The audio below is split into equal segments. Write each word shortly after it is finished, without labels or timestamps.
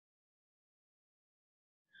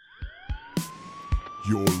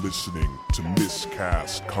You're listening to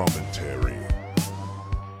Miscast Commentary.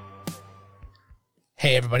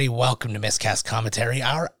 Hey everybody, welcome to Miscast Commentary,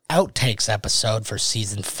 our Outtakes episode for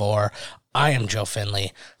Season 4. I am Joe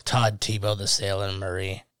Finley, Todd Tebow, the Sailor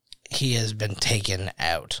Murray. He has been taken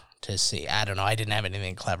out to sea. I don't know, I didn't have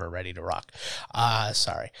anything clever ready to rock.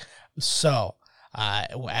 Sorry. So,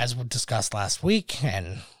 as we discussed last week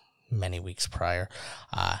and many weeks prior,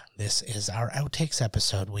 this is our Outtakes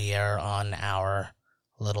episode. We are on our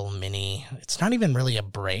little mini, it's not even really a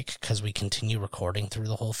break because we continue recording through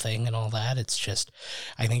the whole thing and all that. It's just,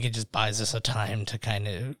 I think it just buys us a time to kind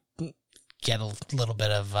of get a little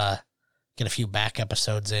bit of, get a few back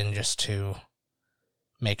episodes in just to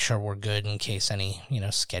make sure we're good in case any,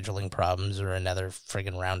 scheduling problems or another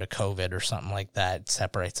friggin' round of COVID or something like that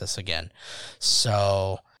separates us again.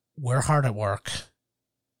 So we're hard at work.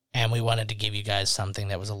 And we wanted to give you guys something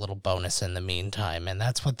that was a little bonus in the meantime. And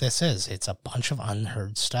that's what this is. It's a bunch of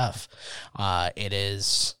unheard stuff. It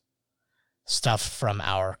is stuff from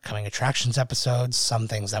our coming attractions episodes, some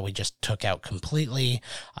things that we just took out completely,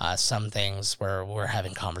 some things where we're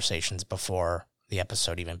having conversations before the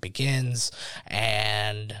episode even begins.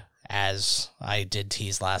 And as I did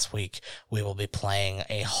tease last week, we will be playing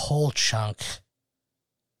a whole chunk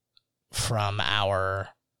from our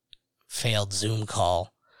failed Zoom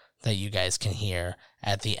call that you guys can hear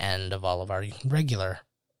at the end of all of our regular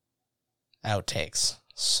outtakes.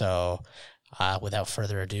 So, without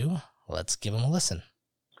further ado, let's give them a listen.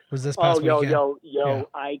 Was this past weekend? Yeah.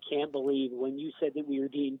 I can't believe when you said that we were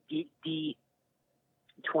doing D23,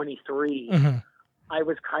 Mm-hmm. I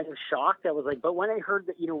was kind of shocked. I was like, but when I heard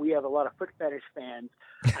that, we have a lot of foot fetish fans,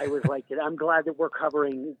 I was like, I'm glad that we're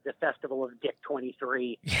covering the festival of Dick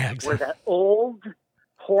 23, Yeah, exactly. where that old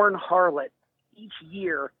porn harlot each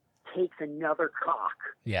year takes another cock.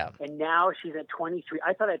 Yeah. And now she's at 23.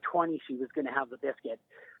 I thought at 20 she was going to have the biscuit.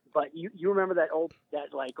 But you remember that old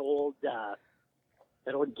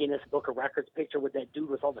Guinness Book of Records picture with that dude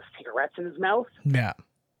with all the cigarettes in his mouth? Yeah.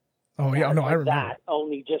 Oh, yeah. No, I remember. That,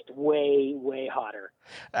 only just way, way hotter.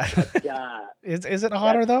 But, is it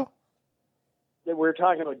hotter, though? We're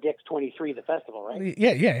talking about Dick's 23, the festival, right?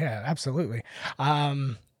 Yeah, absolutely.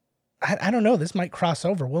 I don't know. This might cross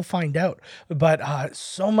over. We'll find out. But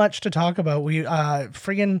so much to talk about. We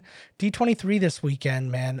friggin' D23 this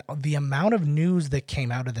weekend, man. The amount of news that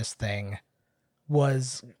came out of this thing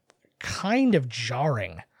was kind of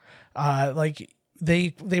jarring. Like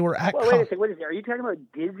they were at. Well, wait a second. What is it? Are you talking about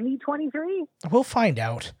Disney 23? We'll find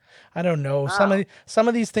out. I don't know. Wow. Some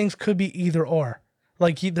of these things could be either or.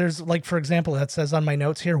 Like there's for example, that says on my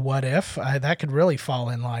notes here, what if? That could really fall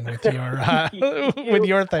in line with your with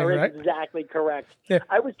your thing, right? Exactly correct. Yeah.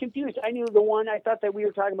 I was confused. I knew the one. I thought that we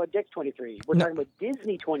were talking about Dick's 23. We're talking about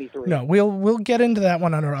Disney 23. No, we'll get into that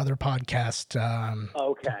one on our other podcast.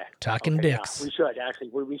 Okay. Talking Dicks. Yeah, we should actually.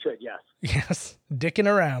 We should. Yes. Yes, dicking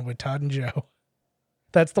around with Todd and Joe.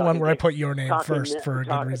 That's the one where Dicks. I put your name first for a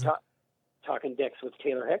good reason. Talking Dicks with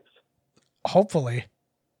Taylor Hicks. Hopefully.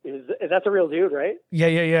 That's a real dude, right?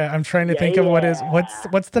 Yeah. I'm trying to think of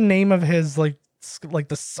what's the name of his like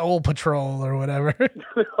the Soul Patrol or whatever.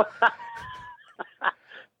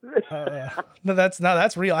 No,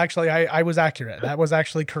 that's real. Actually, I was accurate. That was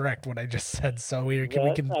actually correct what I just said. So we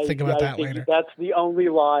can think about that later. That's the only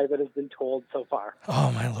lie that has been told so far.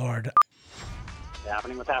 Oh my Lord.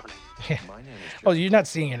 What's happening? Yeah. Well, you're not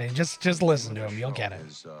seeing it. Just listen to him. You'll get it.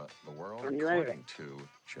 The world Don't hear anything. To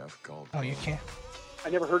Jeff Gold. Oh, you can't. I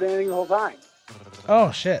never heard anything the whole time.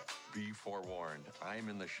 Oh shit. Be forewarned, I'm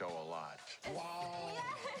in the show a lot.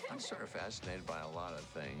 I'm sort of fascinated by a lot of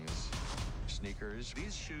things. Sneakers.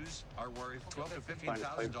 These shoes are worth $12,000 to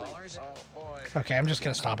 $15,000. Oh boy. Okay, I'm just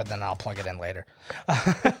gonna stop it. Then I'll plug it in later.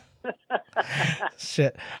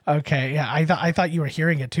 Shit. Okay. Yeah, I thought you were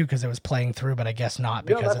hearing it too because it was playing through, but I guess not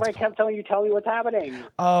because that's why I kept telling you. Tell me what's happening.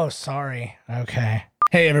 Oh, sorry. Okay.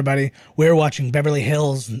 Hey everybody, we're watching Beverly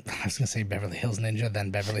Hills. I was gonna say Beverly Hills Ninja,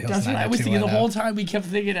 then Beverly Hills. That's what I was thinking the whole time. I kept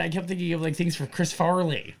thinking of like things for Chris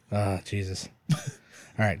Farley. Oh Jesus! All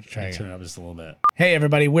right, try again. Turn it up just a little bit. Hey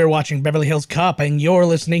everybody, we're watching Beverly Hills Cop, and you're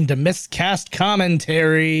listening to Miscast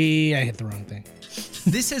Commentary. I hit the wrong thing.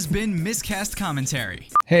 This has been Miscast Commentary.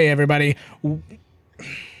 Hey everybody, I'm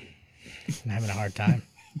having a hard time.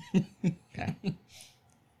 Okay.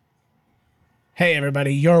 Hey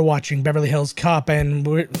everybody, you're watching Beverly Hills Cop, and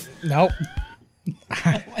we're nope.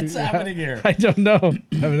 What's happening here? I don't know. I'm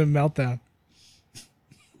having a meltdown.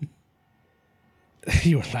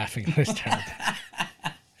 You were laughing. It was terrible.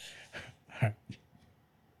 Right.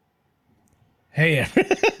 Hey.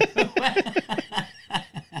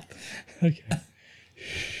 Okay.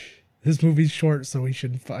 This movie's short, so I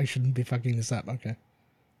shouldn't be fucking this up. Okay.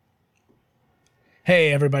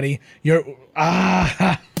 Hey, everybody. You're...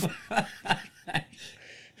 I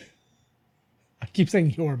keep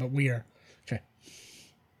saying you're, but we are. Okay.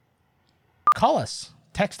 Call us.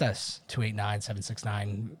 Text us.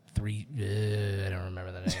 289-769-3... I don't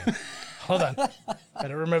remember the name. Hold on. I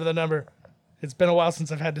don't remember the number. It's been a while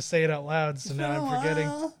since I've had to say it out loud, so now I'm forgetting.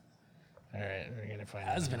 All right, we're going to find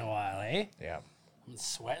it. It's been a while, eh? Yeah. I'm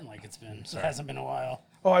sweating like it hasn't been a while.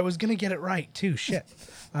 Oh, I was going to get it right, too. Shit.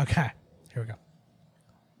 Okay. Here we go.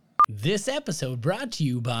 This episode brought to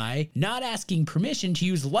you by not asking permission to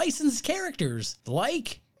use licensed characters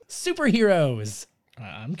like superheroes,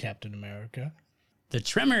 I'm Captain America. the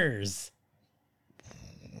Tremors,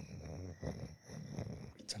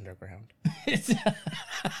 It's underground.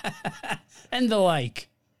 and the like.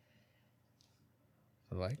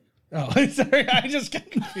 The like? Oh, sorry. I just got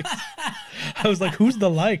confused. I was like, who's the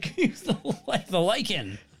like? Who's the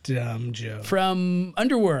Lycan Dumb joke. from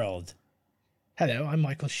Underworld. Hello, I'm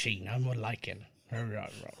Michael Sheen. I'm a Lycan.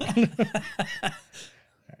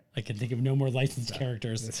 I can think of no more licensed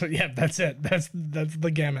characters. So yeah, that's it. That's the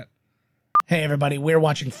gamut. Hey everybody, we're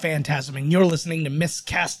watching Phantasm and you're listening to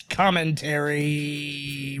Miscast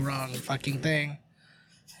Commentary. Wrong fucking thing.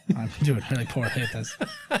 I'm doing really poor at this.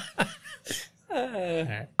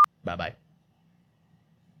 Alright. Bye-bye.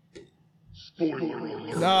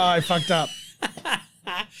 No, I fucked up.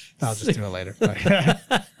 I'll just do it later.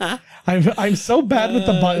 I'm so bad with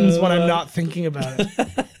the buttons when I'm not thinking about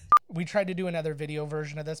it. We tried to do another video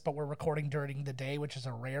version of this, but we're recording during the day, which is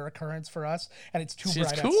a rare occurrence for us, and it's too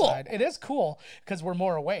bright outside. It is cool because we're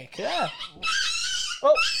more awake. Yeah.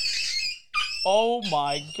 Oh. Oh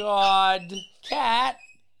my God. Cat.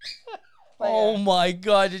 Oh my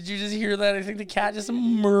God. Did you just hear that? I think the cat just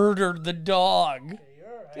murdered the dog.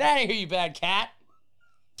 Get out of here, you bad cat.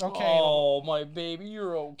 Okay. Oh, my baby,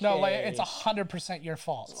 you're okay. No, like, it's 100% your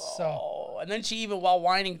fault. So. Oh, and then she even, while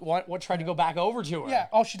whining, tried to go back over to her. Yeah.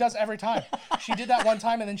 Oh, she does every time. She did that one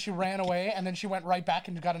time, and then she ran away, and then she went right back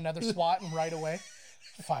and got another swat and right away.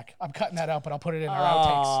 Fuck. I'm cutting that out, but I'll put it in our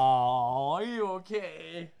outtakes. Oh, are you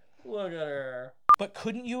okay? Look at her. But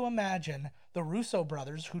couldn't you imagine the Russo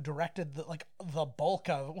brothers who directed the bulk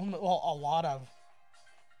of, well, a lot of.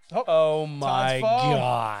 Oh my Todd's phone.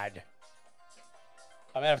 God.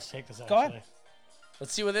 I'm gonna have to take this out. Go ahead.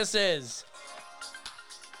 Let's see what this is.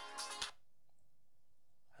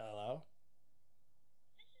 Hello?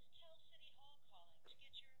 This is Tell City Hall calling to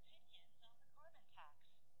get your opinions on the carbon tax.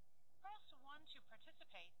 Press 1 to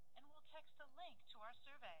participate, and we'll text a link to our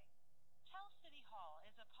survey. Tell City Hall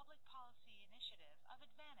is a public policy initiative of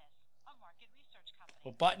Advantis, a market research company.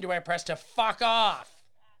 What button do I press to fuck off?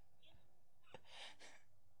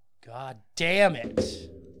 God damn it.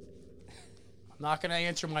 I'm not going to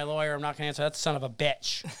answer my lawyer. I'm not going to answer that son of a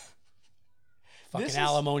bitch. Fucking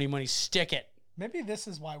alimony money. Stick it. Maybe this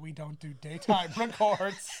is why we don't do daytime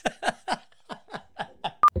records.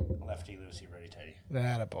 Lefty, loosey, ready, tighty.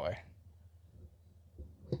 That a boy.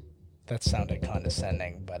 That sounded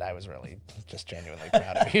condescending, but I was really just genuinely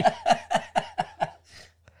proud of you.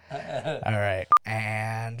 All right.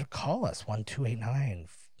 And call us 1289.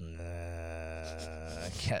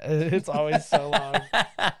 It's always so long.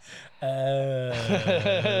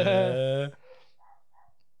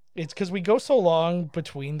 It's because we go so long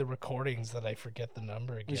between the recordings that I forget the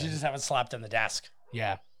number again. You should just have it slapped on the desk.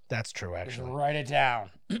 Yeah, that's true, Just actually. write it down.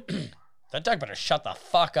 That dog better shut the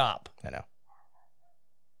fuck up. I know.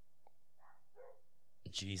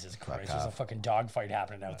 Jesus Christ, there's a fucking dog fight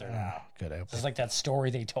happening out there now. Good open. It's like that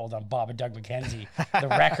story they told on Bob and Doug McKenzie, The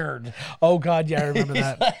Record. Oh, God, yeah, I remember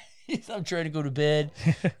that. I'm trying to go to bed.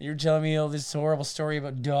 You're telling me all this horrible story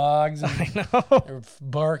about dogs. And I know. they're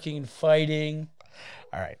barking and fighting.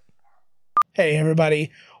 All right. Hey,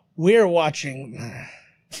 everybody. We're watching.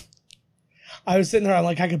 I was sitting there, I'm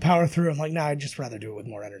like, I could power through. I'm like, nah, I'd just rather do it with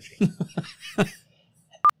more energy.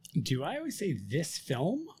 Do I always say this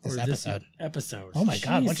film This or episode. this episode? Oh, my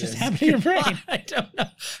God. What just Jesus. happened to your brain? I don't know.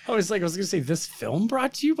 I was going to say this film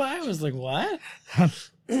brought to you by? I was like, what? I'm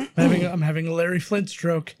having a Larry Flint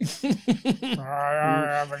stroke. You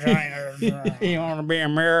want to be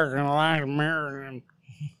American, like American.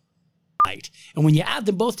 Light. And when you add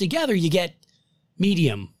them both together, you get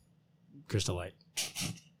medium Crystal Light.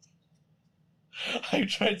 I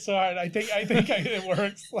tried so hard. I think it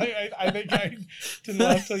works. Like I think I didn't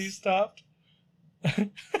laugh till you stopped.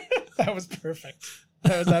 That was perfect.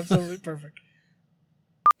 That was absolutely perfect.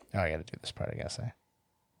 Oh, I got to do this part, I guess.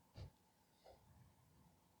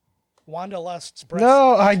 Wanda Lust's breasts.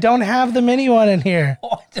 No, I don't have the mini one in here.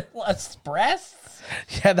 Less breasts?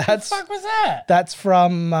 Yeah, What the fuck was that? that's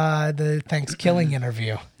from the Thanksgiving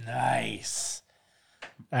interview. Nice.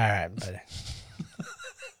 All right, buddy.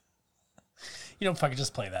 You know, fucking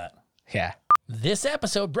just play that. Yeah. This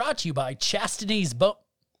episode brought to you by Chastity's Boat.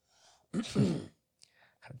 How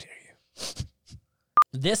dare you?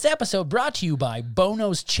 This episode brought to you by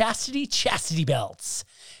Bono's Chastity Belts.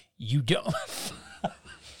 You don't.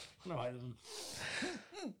 No,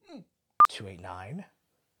 289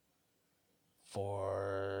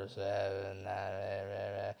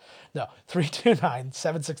 479 no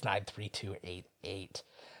 329-769-3288.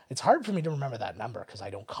 It's hard for me to remember that number because I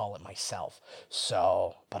don't call it myself.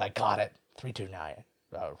 So, but I got it. 329.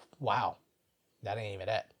 Oh, wow, that ain't even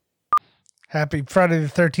it. Happy Friday the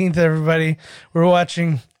 13th, everybody. We're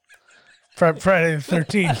watching Friday the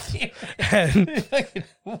 13th.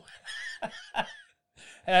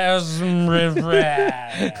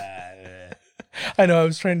 I know, I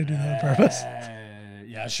was trying to do that on purpose.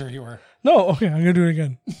 Yeah, sure you were. No, okay, I'm going to do it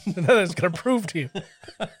again. And then it's going to prove to you.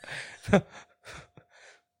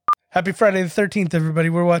 Happy Friday the 13th, everybody.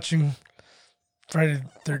 We're watching Friday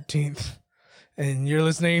the 13th. And you're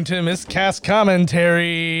listening to Miscast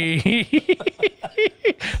Commentary.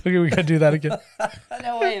 Okay, we got to do that again.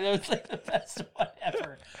 No way, that was like the best one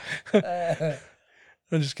ever.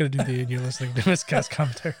 I'm just going to do the and you're listening to Miscast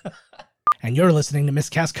Commentary. And you're listening to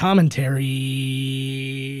Miscast Commentary.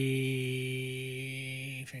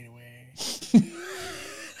 Fade away.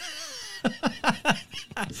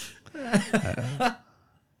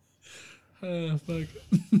 Oh, fuck.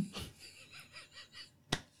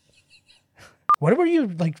 What were you,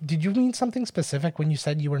 like, did you mean something specific when you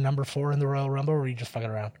said you were number 4 in the Royal Rumble, or were you just fucking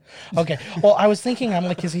around? Okay, well, I was thinking, I'm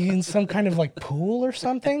like, is he in some kind of, like, pool or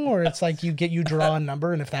something? Where it's like you draw a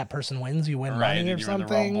number, and if that person wins, you win Right, money or and you're in the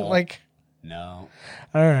something? Rumble. Like, No.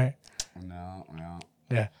 all right. No.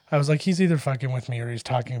 Yeah, I was like, he's either fucking with me or he's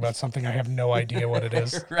talking about something I have no idea what it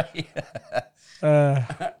is. Right.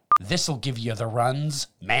 This'll give you the runs,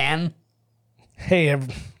 man. Hey,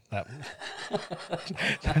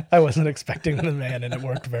 I wasn't expecting the man, and it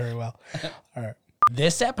worked very well. All right.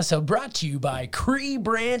 This episode brought to you by Cree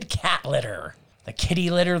Brand Cat Litter. The kitty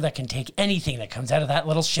litter that can take anything that comes out of that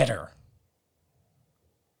little shitter.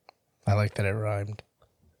 I like that it rhymed.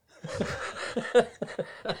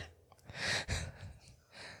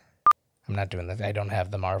 I'm not doing that. I don't have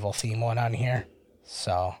the Marvel theme one on here.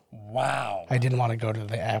 So Wow. I didn't want to go to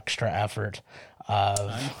the extra effort of...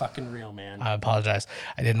 I'm fucking real, man. I apologize.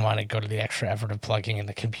 I didn't want to go to the extra effort of plugging in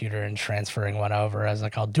the computer and transferring one over. I was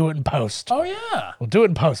like, I'll do it in post. Oh, yeah. We'll do it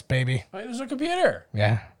in post, baby. There's a computer.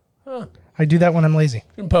 Yeah. I do that when I'm lazy.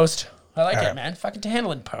 In post. I like it, man. Fucking to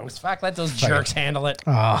handle it in post. Fuck, let those jerks handle it.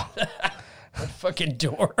 Oh, Fucking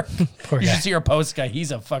door. poor You guy. should see our post guy.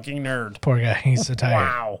 He's a fucking nerd. Poor guy. He's so tired.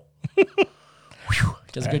 Wow. Whew.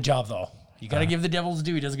 Does a good job, though. You got to give the devil's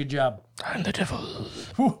due. He does a good job. I'm the devil.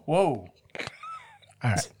 Whew. Whoa.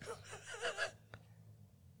 All right.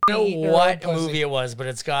 I don't Eat know your what own pussy. movie it was, but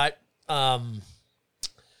it's got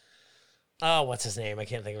what's his name? I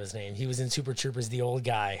can't think of his name. He was in Super Troopers, the old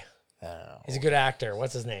guy. He's a good actor.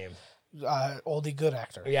 What's his name? Oldie good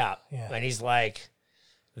actor. Yeah. Yeah. And he's like,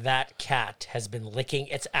 that cat has been licking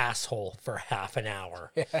its asshole for half an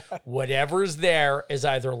hour. Whatever's there is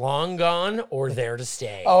either long gone or there to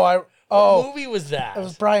stay. What movie was that? It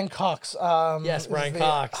was Brian Cox. Yes, Brian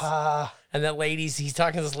Cox. And that he's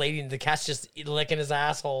talking to this lady, and the cat's just licking his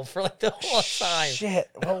asshole for like the whole time. Shit.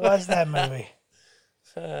 What was that movie?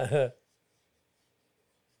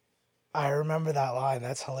 I remember that line.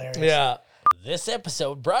 That's hilarious. Yeah. This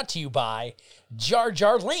episode brought to you by Jar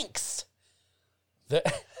Jar Links. The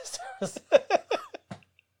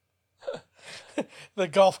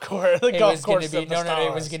golf course. The golf course. It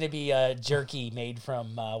was going to be jerky made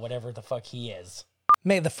from whatever the fuck he is.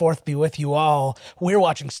 May the 4th be with you all. We're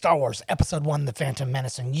watching Star Wars Episode 1, The Phantom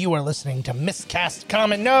Menace, and you are listening to Miscast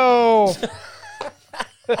Comment. No!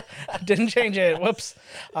 Didn't change it. Whoops.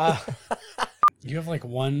 You have like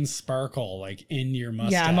one sparkle like in your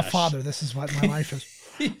mustache. Yeah, I'm a father. This is what my life is.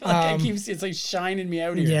 It's like shining me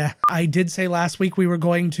out here. Yeah. I did say last week we were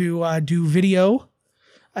going to do video,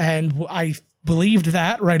 and I believed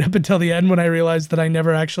that right up until the end when I realized that I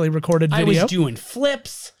never actually recorded video. I was doing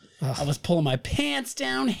flips. I was pulling my pants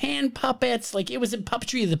down, hand puppets. Like, it was a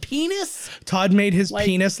puppetry of the penis. Todd made his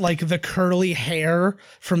penis like the curly hair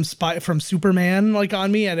from Superman, like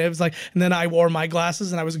on me, and it was like, and then I wore my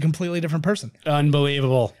glasses, and I was a completely different person.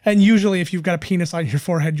 Unbelievable. And usually, if you've got a penis on your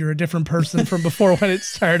forehead, you're a different person from before when it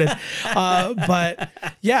started. But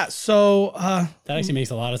yeah, so That actually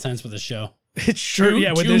makes a lot of sense with the show. it's true.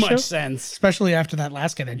 Yeah, with too this much show, sense. especially after that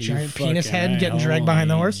last guy, that giant penis fucking head right. getting dragged behind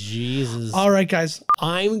the Holy horse. Jesus. All right, guys.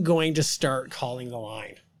 I'm going to start calling the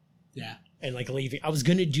line. Yeah. And like leaving, I was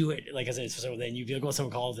gonna do it like I said. So then you'd be like, "Well,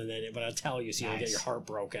 someone calls," and then, but I'll tell you, so you don't get your heart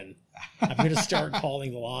broken. I'm gonna start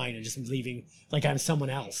calling the line and just leaving like I'm someone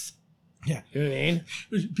else. Yeah, you know what I mean?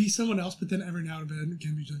 Be someone else, but then every now and then it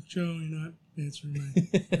can be like, Joe, you're not answering my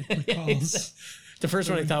calls. The first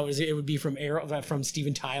one I thought was it would be from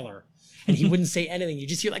Steven Tyler, and he wouldn't say anything. You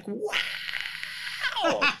just hear like, "Wow,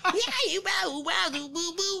 yeah,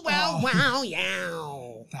 wow, yow."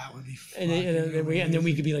 That would be fun. And then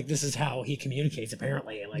we could be like, this is how he communicates,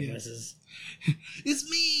 apparently. Like, this is... It's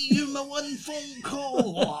me, you're my one phone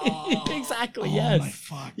call. Exactly, oh, yes. My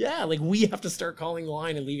fuck. Yeah, like, we have to start calling the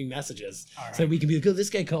line and leaving messages. Right. So we can be like, oh, this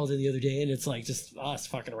guy called in the other day, and it's like, just us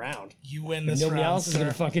fucking around. You win this Nobody round, else is going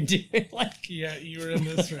to fucking do it. Like, yeah, you were in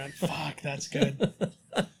this round. Fuck, that's good.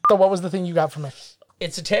 So what was the thing you got from me?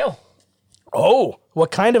 It's a tail. Oh, what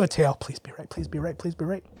kind of a tail? Please be right, please be right, please be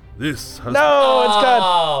right. This has No, it's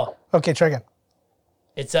good. Okay, try again.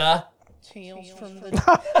 It's a...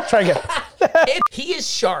 Try again. He is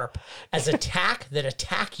sharp as a tack that a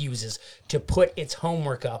tack uses to put its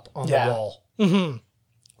homework up on the wall. Mm-hmm.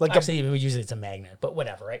 Like actually, usually it's a magnet, but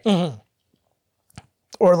whatever, right? Mm-hmm.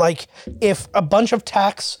 Or like if a bunch of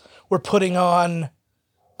tacks were putting on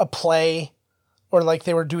a play, or like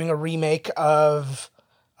they were doing a remake of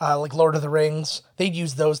like Lord of the Rings, they'd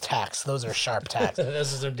use those tacks. Those are sharp tacks.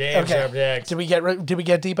 Those are some damn sharp tacks. Did we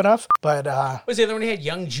get deep enough? But what's the other one he had?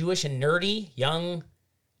 Young, Jewish, and nerdy. Young,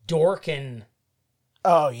 dork, and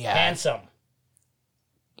handsome.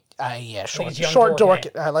 Yeah, short dork.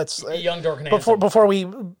 Let's young dork and handsome. Before we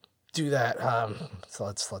do that, so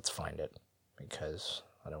let's find it because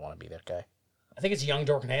I don't want to be that guy. I think it's young,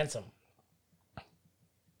 dork, and handsome.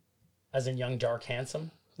 As in young, dark, handsome.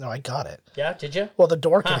 No, I got it. Yeah, did you? Well, the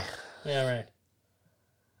dork. Huh. Yeah, right.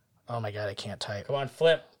 Oh my god, I can't type. Come on,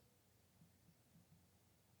 flip.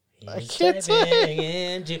 I can't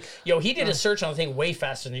type. Yo, he did a search on the thing way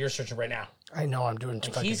faster than you're searching right now. I know, I'm doing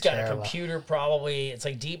like he's got terrible. A computer probably. It's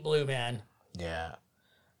like Deep Blue, man. Yeah.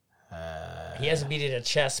 He hasn't beat it at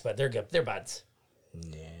chess, but they're good. They're buds.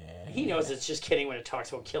 Yeah. He knows it's just kidding when it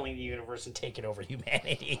talks about killing the universe and taking over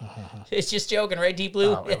humanity. It's just joking, right, Deep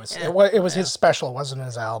Blue? Oh, it was his special. It wasn't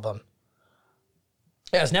his album.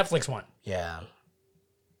 Yeah, it's Netflix one. Yeah.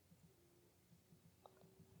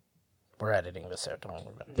 We're editing this out, don't worry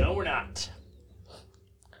about it. No, we're not.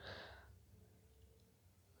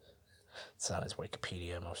 It's on his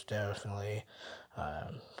Wikipedia, most definitely.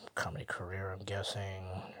 Comedy career, I'm guessing.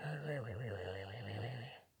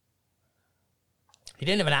 He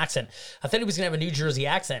didn't have an accent. I thought he was going to have a New Jersey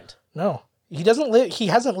accent. No. He doesn't live. He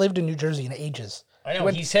hasn't lived in New Jersey in ages. I know.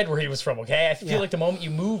 He said where he was from, okay? I feel like the moment you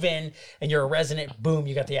move in and you're a resident, boom,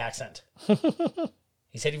 you got the accent.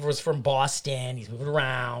 He said he was from Boston. He's moving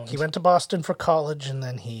around. He went to Boston for college, and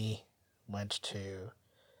then he went to...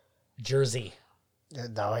 Jersey.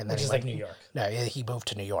 No, and then which is like New York. No, he moved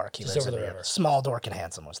to New York. He just lives over in the New river. York. Small, Dork, and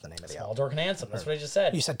Handsome was the name of the album. Small, Dork, and Handsome. That's what I just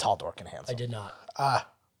said. You said Tall, Dork, and Handsome. I did not.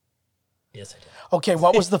 Yes, I did. Okay,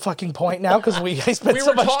 what was the fucking point now? Because I spent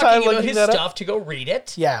so much time looking his that up. stuff to go read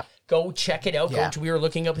it. Yeah. Go check it out. Yeah. We were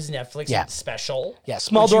looking up his Netflix special. Yeah,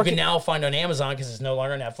 Small which Dork. You can now find on Amazon because it's no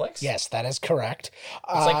longer Netflix. Yes, that is correct.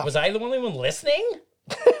 It's like, was I the only one listening?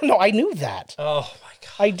 No, I knew that. Oh my god.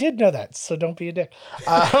 I did know that, so don't be a dick.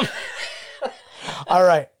 All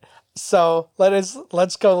right. So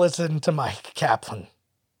let's go listen to Mike Kaplan.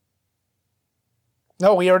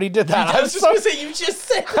 No, we already did that. I was just going to say, you just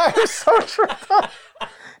said that. I'm so tripped up.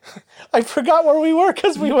 I forgot where we were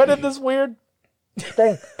because we went in this weird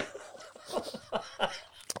thing.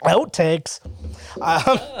 Outtakes.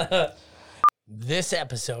 This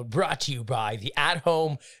episode brought to you by the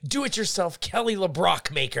at-home, do-it-yourself Kelly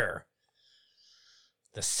LeBrock maker.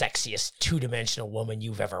 The sexiest two-dimensional woman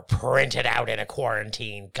you've ever printed out in a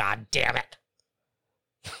quarantine. God damn it.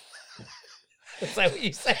 Is that what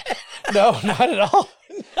you said? No, not at all.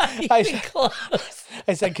 Not even close.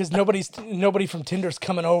 I said because nobody from Tinder's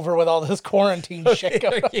coming over with all this quarantine shit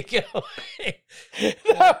going on. There you go.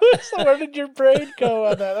 Where did your brain go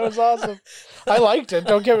on that? That was awesome. I liked it.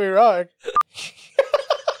 Don't get me wrong.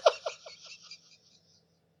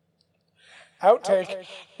 Outtake.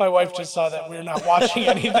 My wife just saw that we're not watching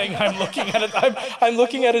anything. I'm looking at it. I'm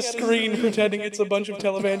looking at a screen pretending it's a bunch of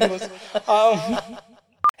televangelists.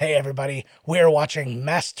 Hey everybody, we're watching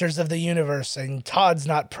Masters of the Universe and Todd's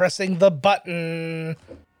not pressing the button.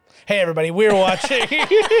 Hey everybody, we're watching. I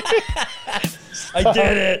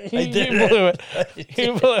did it. I did You blew it.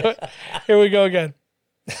 You blew it. Here we go again.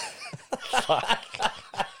 Fuck.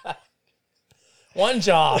 One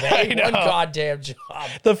job, eh? One goddamn job.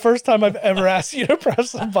 The first time I've ever asked you to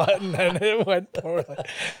press a button and it went poorly.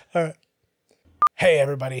 All right. Hey,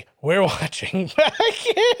 everybody, we're watching. I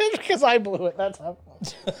can't because I blew it. That's how.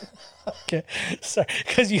 Okay, sorry.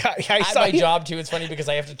 Because I I saw have my job too. It's funny because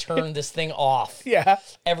I have to turn this thing off. Yeah.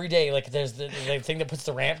 Every day, like there's the thing that puts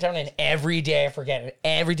the ramp down, and every day I forget it.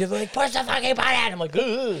 Every day they're like, push the fucking button. I'm like,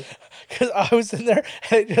 ugh. Because I was in there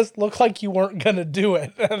and it just looked like you weren't gonna do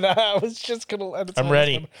it, and I was just gonna let it. I'm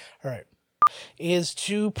ready. All right. Is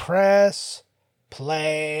to press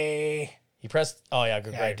play. You pressed. Oh yeah,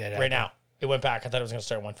 good. Yeah, Great. I did. Right now, it went back. I thought it was gonna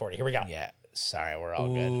start at 140. Here we go. Yeah. Sorry, we're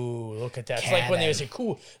all good. Ooh, look at that. It's like when they would say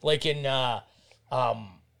cool, like in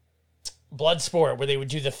Bloodsport, where they would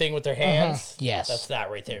do the thing with their hands. Yes. That's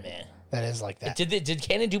that right there, man. That is like that. Did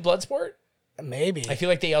Canon do Bloodsport? Maybe. I feel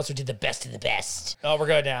like they also did the best of the best. Oh, we're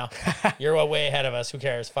good now. You're way ahead of us. Who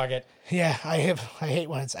cares? Fuck it. Yeah, I hate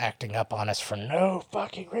when it's acting up on us for no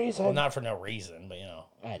fucking reason. Well, not for no reason, but you know.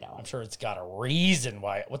 I know. I'm sure it's got a reason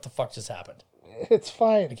why. What the fuck just happened? It's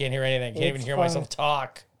fine. I can't hear anything. Can't even hear fine. myself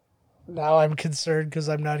talk. Now I'm concerned because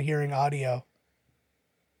I'm not hearing audio.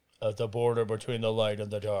 At the border between the light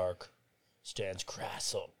and the dark stands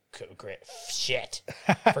Castle. Great shit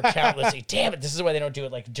for countless. Damn it! This is why they don't do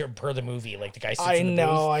it like per the movie. Like the guy sits in the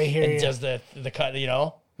booth I hear and you. does the cut. You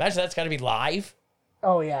know, imagine that's got to be live,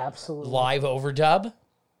 Oh yeah, absolutely. live overdub.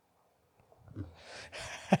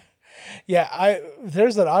 Yeah,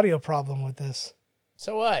 there's an audio problem with this.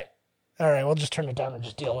 So what? All right, we'll just turn it down and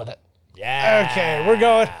just deal with it. Yeah. Okay, we're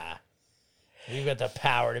going. We've got the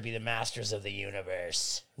power to be the masters of the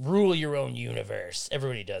universe. Rule your own universe.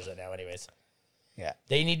 Everybody does it now, anyways. Yeah.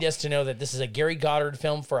 They need us to know that this is a Gary Goddard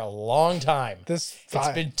film for a long time. It's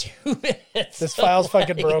been 2 minutes. This file's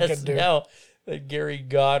fucking broken, Yes, dude. No, that Gary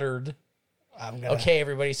Goddard. I'm gonna, Okay,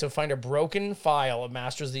 everybody. So find a broken file of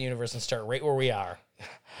Masters of the Universe and start right where we are.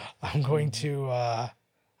 I'm going to.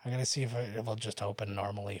 I'm gonna see if it will just open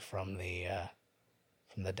normally from the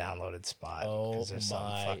downloaded spot. Oh there's something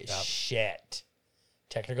my fucked up. shit!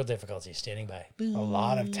 Technical difficulties. Standing by. A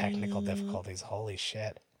lot of technical difficulties. Holy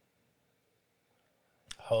shit.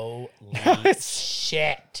 Holy it's-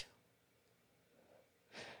 shit!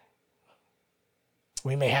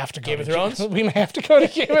 We may have to go Game to of Thrones? We may have to go to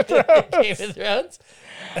Game of Thrones. Game of Thrones.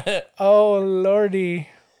 Oh lordy.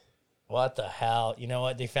 What the hell? You know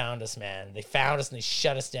what? They found us, man. They found us and they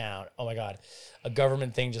shut us down. Oh my God. A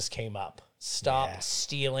government thing just came up. Stop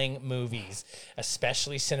stealing movies,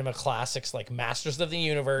 especially cinema classics like Masters of the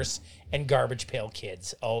Universe and Garbage Pail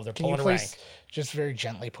Kids. Oh, they're Can you pulling please rank. just very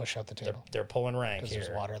gently push out the table? They're pulling rank Because here.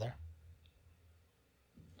 there's water there.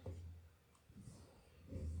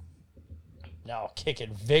 No, kick it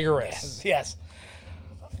vigorous. Yes.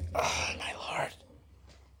 Oh my lord.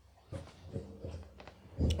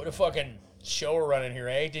 What a fucking show we're running here,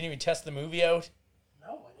 eh? Didn't even test the movie out?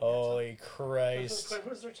 No. Holy Christ. When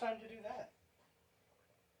was there time to do that?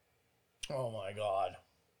 Oh my God.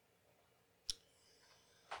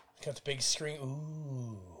 Got the big screen.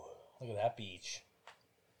 Ooh. Look at that beach.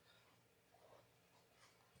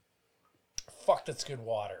 Fuck, that's good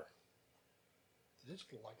water. Did it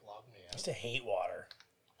just like log me I used to hate water.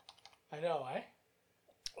 I know, eh?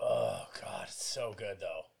 Oh God, it's so good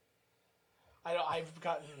though. I know. I've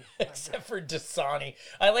gotten. Except for Dasani.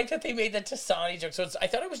 I like that they made that Dasani joke. So I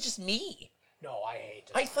thought it was just me. No, I hate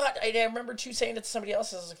it. I thought, I remember too saying it to somebody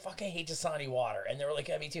else. I was like, fuck, I hate Dasani water. And they were like,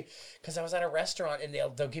 yeah, me too. Because I was at a restaurant and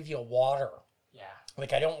they'll give you a water. Yeah.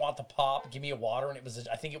 Like, I don't want the pop. Give me a water. And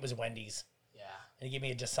I think it was Wendy's. Yeah. And he gave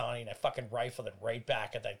me a Dasani and I fucking rifled it right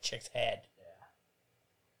back at that chick's head. Yeah.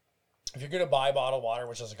 If you're going to buy bottled water,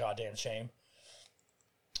 which is a goddamn shame,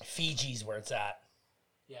 Fiji's where it's at.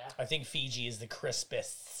 Yeah. I think Fiji is the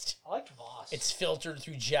crispest. I liked Voss. It's filtered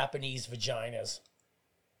through Japanese vaginas.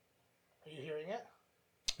 Are you hearing it?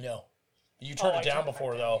 No. You turned it down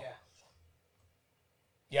before, though.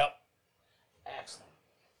 Yeah. Yep.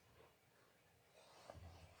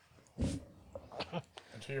 Excellent.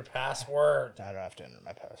 Enter your password. I don't have to enter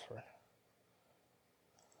my password.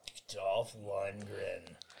 Dolph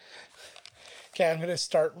Lundgren. Okay, I'm gonna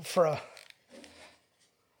start from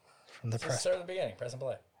the Let's press. start at the beginning. Press and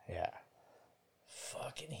play. Yeah.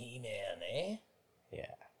 Fucking He-Man, eh? Yeah.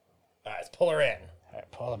 All right, let's pull her in. All right,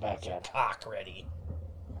 pull it back in. Cock ready.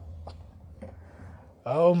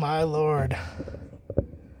 Oh my lord.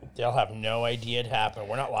 They'll have no idea it happened.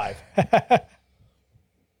 We're not live.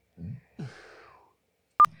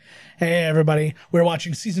 Hey everybody, we're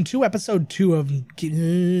watching season 2, episode 2 of.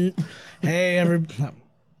 Hey everybody.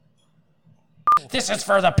 This is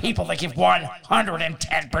for the people that give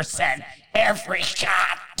 110% every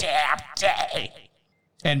goddamn day.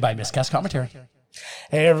 And by Miscast Commentary.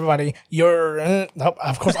 Hey everybody, you're. Nope,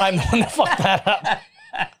 of course I'm the one that fucked that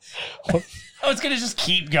up. Oh, it's gonna just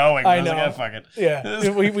keep going. I know. Like, oh, fuck it. Yeah,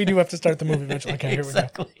 we do have to start the movie eventually. Okay,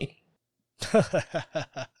 Exactly. Here we go.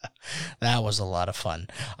 That was a lot of fun.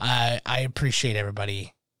 I appreciate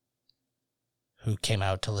everybody who came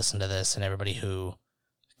out to listen to this and everybody who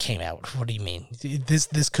came out. What do you mean?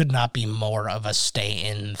 This could not be more of a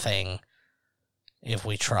stay-in thing if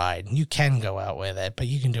we tried. You can go out with it, but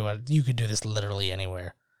you can do it. You could do this literally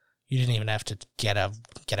anywhere. You didn't even have to get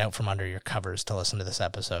out from under your covers to listen to this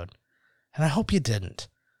episode. And I hope you didn't.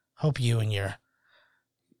 Hope you and your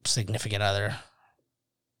significant other,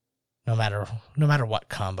 no matter what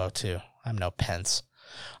combo too. I'm no Pence.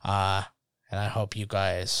 And I hope you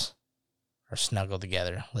guys are snuggled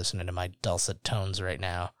together listening to my dulcet tones right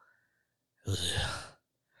now.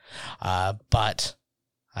 But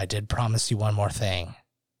I did promise you one more thing.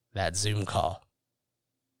 That Zoom call.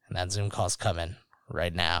 And that Zoom call's coming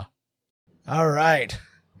right now. All right.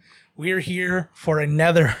 We're here for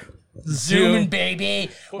another Zooming, baby.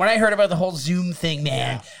 When I heard about the whole Zoom thing,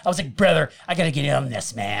 man, I was like, brother, I gotta get in on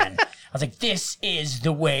this, man. I was like, this is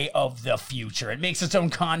the way of the future. It makes its own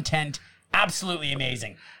content absolutely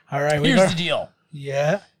amazing. All right. Here's the deal.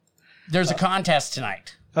 Yeah. There's a contest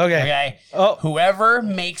tonight. Okay. Oh. Whoever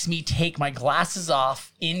makes me take my glasses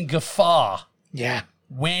off in guffaw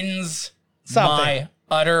wins my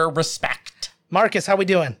utter respect. Marcus, how we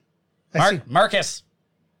doing? Marcus.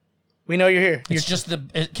 We know you're here. It's just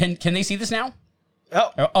can they see this now?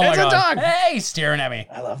 Oh my it's God. a dog. Hey, he's staring at me.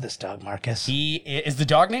 I love this dog, Marcus. Is the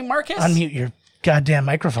dog named Marcus? Unmute your goddamn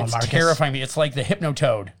microphone, It's Marcus. terrifying me. It's like the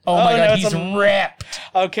Hypnotoad. Oh my God, he's ripped.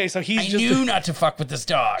 Okay, so he's I knew not to fuck with this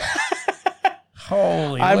dog.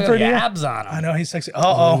 Holy, look at the abs on him. I know, he's sexy.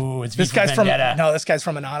 Uh-oh. It's this V for guy's Vendetta. this guy's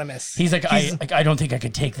from Anonymous. He's like, I don't think I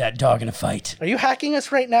could take that dog in a fight. Are you hacking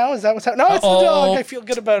us right now? Is that what's happening? No, it's the dog. I feel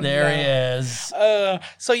good about it. There he is.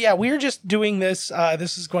 So yeah, we're just doing this.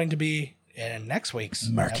 This is going to be in next week's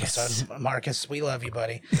Marcus. episode. Marcus, we love you,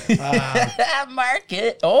 buddy.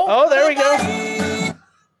 Marcus. Oh, there we go.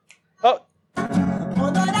 Oh.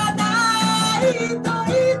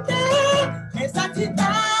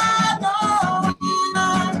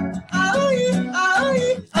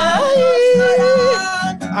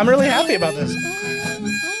 I'm really happy about this.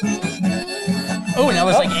 Oh, and that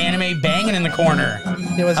was like anime banging in the corner.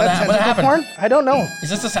 Yeah, was that what happened? porn? I don't know. Is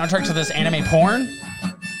this the soundtrack to this anime porn?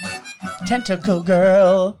 Tentacle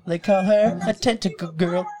girl. They call her a tentacle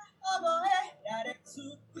girl.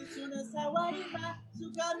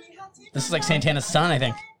 This is like Santana's son, I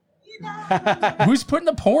think. Who's putting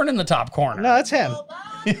the porn in the top corner? No, that's him.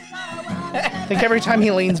 I think every time he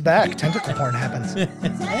leans back, tentacle porn happens.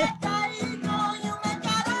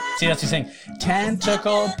 See, that's what he's saying.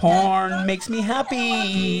 Tentacle porn makes me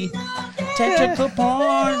happy. Tentacle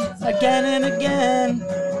porn again and again.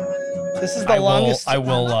 This is the longest. I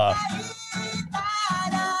will.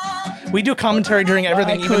 We do commentary during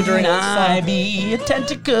everything, Why even during couldn't I be a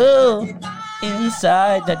tentacle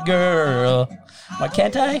inside that girl? Why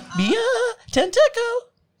can't I be a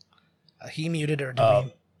tentacle? He muted her.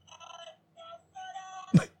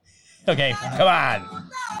 Okay, come on.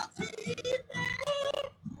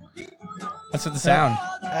 What's with the sound?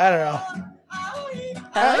 I don't know.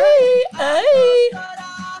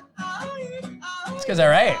 This guy's all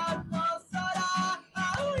right.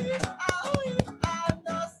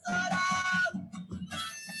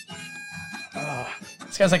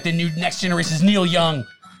 This guy's like the new next generation's Neil Young.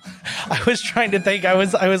 I was trying to think. I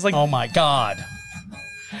was like, oh my God.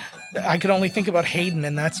 I could only think about Hayden,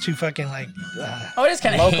 and that's too fucking like. It is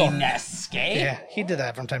kind of local. Hayden-esque, eh? Yeah, he did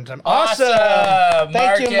that from time to time. Awesome!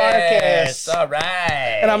 Thank you, Marcus. All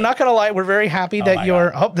right. And I'm not gonna lie, we're very happy that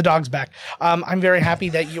you're. God. Oh, the dog's back. I'm very happy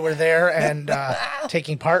that you were there and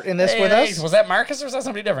taking part in this with us. Was that Marcus or was that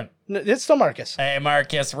somebody different? It's still Marcus. Hey,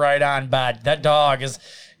 Marcus, right on, bud. That dog is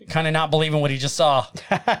kind of not believing what he just saw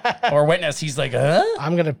or witnessed. He's like, huh?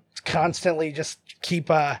 I'm gonna constantly just keep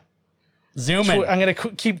zooming. I'm gonna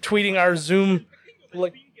keep tweeting our Zoom.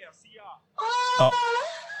 Like,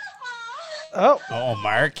 oh,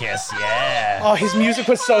 Marcus, yeah. Oh, his music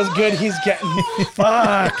was so good. He's getting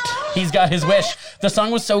fucked. He's got his wish. The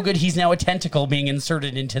song was so good. He's now a tentacle being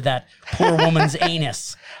inserted into that poor woman's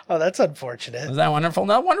anus. Oh, that's unfortunate. Is that wonderful?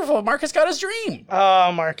 Not wonderful. Marcus got his dream.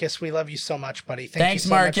 Oh, Marcus, we love you so much, buddy. Thanks, you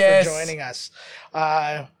so Marcus. much for joining us.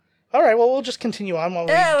 All right, well, we'll just continue on while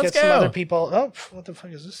we get some other people. Oh, what the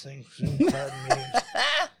fuck is this thing?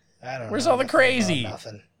 I don't know. Where's all the crazy?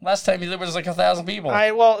 Nothing. Last time there was like 1,000 people.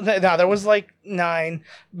 No, there was like 9,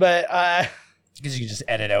 but because you can just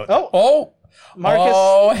edit out. Oh, Marcus.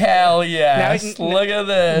 Oh, hell yes. Look at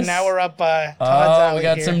this. Now we're up. Todd's we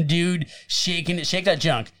got here. some dude shaking it. Shake that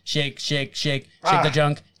junk. Shake the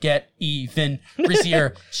junk. get even.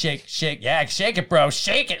 Rissier, shake, shake. Yeah, shake it, bro.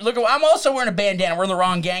 Shake it. Look, I'm also wearing a bandana. We're in the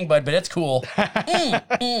wrong gang, bud, but it's cool.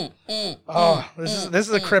 This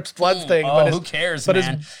is a Crips Bloods thing. Oh, but who cares,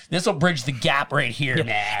 man? This will bridge the gap right here,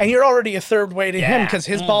 man. And you're already a third way to him because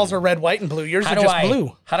his balls are red, white, and blue. Yours are just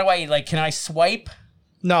blue. How do I, like, can I swipe?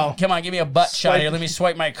 No. Come on, give me a butt shot here. Let me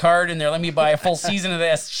swipe my card in there. Let me buy a full season of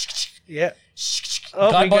this. Yeah.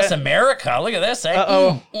 God bless America. Look at this. Eh?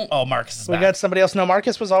 Oh, Marcus is back. We got somebody else. No,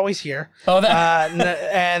 Marcus was always here. Oh, that.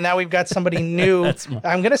 And now we've got somebody new.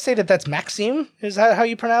 I'm going to say that's Maxime. Is that how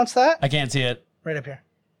you pronounce that? I can't see it. Right up here.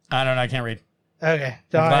 I don't know. I can't read. Okay.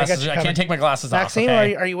 I can't take my glasses off. Maxime,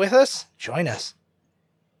 okay? are you with us? Join us.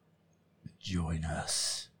 Join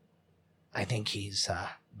us. I think he's...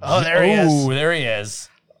 there he is. Oh, there he is.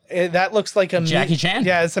 That looks like a Jackie Chan?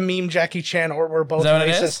 Yeah, it's a meme Jackie Chan, or we're both is that racist.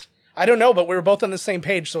 What it is? I don't know, but we were both on the same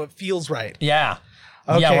page, so it feels right. Yeah.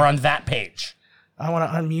 Okay. Yeah, we're on that page. I want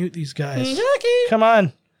to unmute these guys. Jackie! Come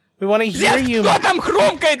on. We want to hear you.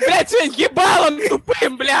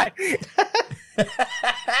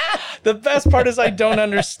 The best part is I don't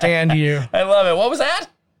understand you. I love it. What was that?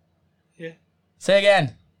 Yeah. Say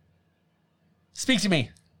again. Speak to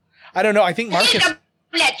me. I don't know. I think Marcus...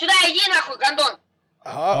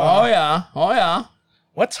 Oh, yeah. Oh, yeah.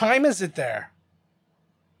 What time is it there?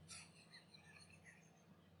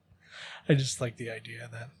 I just like the idea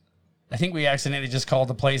that... I think we accidentally just called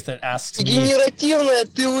the place that asks me. Генеративное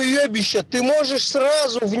ты уебище. Ты можешь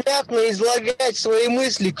сразу внятно излагать свои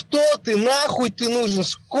мысли. Кто ты, нахуй ты нужен,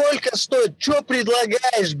 сколько стоит, что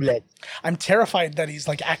предлагаешь, блядь? I'm terrified that he's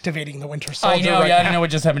like activating the Winter Soldier. I know, right yeah, now. I don't know what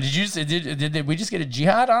just happened. Did we just get a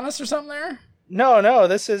jihad on us or something there? No,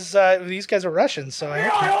 this is, these guys are Russians, so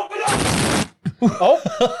I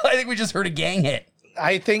think we just heard a gang hit.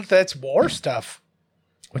 I think that's war stuff.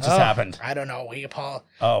 What just happened? I don't know.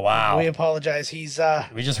 Oh, wow. We apologize. He's,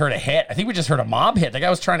 We just heard a hit. I think we just heard a mob hit. The guy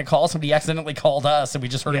was trying to call somebody, accidentally called us, and we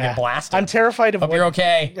just heard him get blasted. I'm terrified of Hope you're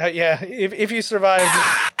okay. Yeah, if you survive...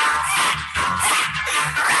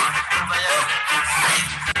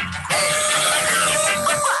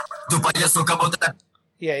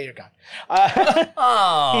 Yeah, you're gone.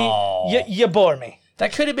 You bore me.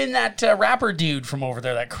 That could have been that rapper dude from over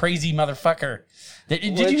there, that crazy motherfucker. Did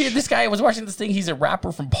you hear this guy? I was watching this thing. He's a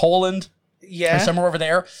rapper from Poland. Yeah. Or somewhere over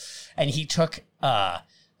there. And he took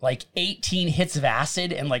like 18 hits of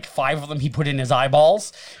acid and like 5 of them he put in his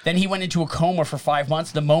eyeballs. Then he went into a coma for 5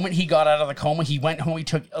 months. The moment he got out of the coma, he went home. He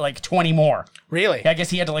took like 20 more. Really? I guess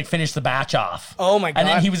he had to like finish the batch off. Oh my God. And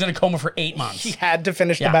then he was in a coma for 8 months. He had to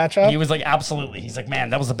finish the batch off? He was like, absolutely. He's like,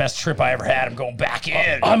 man, that was the best trip I ever had. I'm going back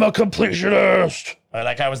in. I'm a completionist.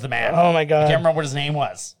 That guy was the man. Oh my God. I can't remember what his name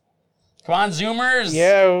was. Come on, Zoomers.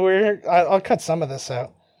 Yeah, I'll cut some of this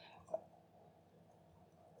out.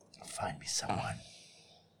 Find me someone.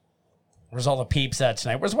 Where's all the peeps at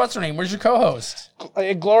tonight? What's her name? Where's your co-host?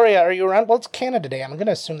 Gloria, are you around? Well, it's Canada Day. I'm going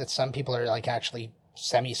to assume that some people are like actually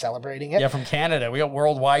semi-celebrating it. Yeah, from Canada. We got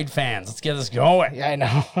worldwide fans. Let's get this going. Yeah, I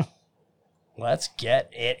know. Let's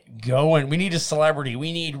get it going. We need a celebrity.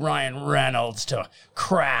 We need Ryan Reynolds to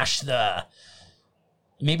crash the...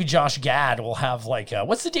 Maybe Josh Gad will have like,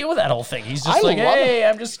 what's the deal with that whole thing? He's just hey,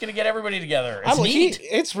 I'm just going to get everybody together. It's neat.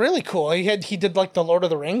 It's really cool. He did like the Lord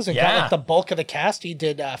of the Rings and got like the bulk of the cast. He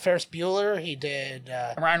did Ferris Bueller. He did...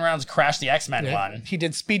 Ryan Reynolds crashed the X-Men one. He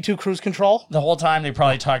did Speed 2 Cruise Control. The whole time they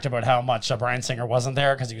probably talked about how much Bryan Singer wasn't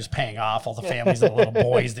there because he was paying off all the families of the little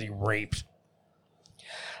boys that he raped.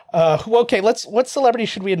 Okay, what celebrity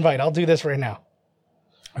should we invite? I'll do this right now.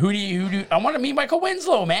 Who do I want to meet Michael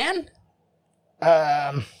Winslow, man.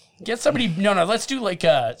 Get somebody. No, let's do like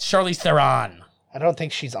Charlize Theron. I don't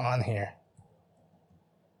think she's on here.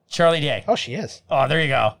 Charlie Day. Oh, she is. Oh, there you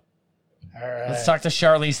go. All right. Let's talk to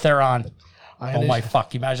Charlize Theron. Oh my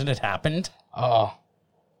fuck! Imagine it happened. Oh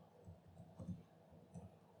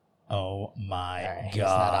my God. He's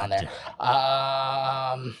not on there.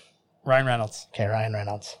 Ryan Reynolds. Okay, Ryan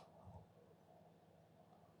Reynolds.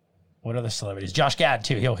 What other celebrities? Josh Gad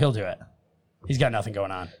too. He'll do it. He's got nothing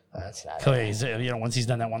going on. That's not clearly. He's, once he's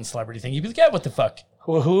done that one celebrity thing, he'd be like, yeah, what the fuck?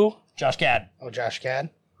 Who? Josh Gad. Oh, Josh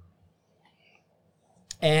Gad.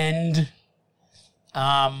 And,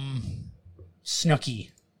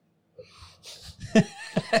 Snooki.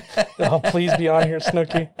 Oh, please be on here,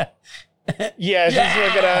 Snooki. Yeah, she's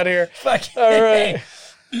looking out here. Fuck. All right.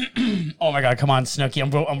 Oh my God, come on, Snooki.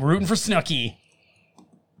 I'm rooting for Snooki.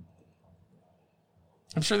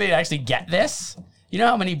 I'm sure they'd actually get this. You know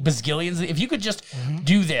how many bazillions? If you could just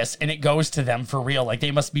do this and it goes to them for real, like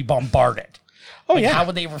they must be bombarded. Oh, like, yeah. How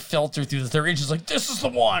would they ever filter through the 3 inches? Like, this is the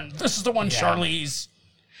one. This is the one, Charlize.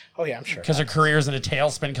 Oh, yeah, I'm sure. Because her career's in a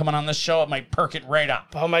tailspin coming on this show, it might perk it right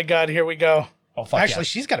up. Oh, my God, here we go. Oh, fuck Actually, yeah.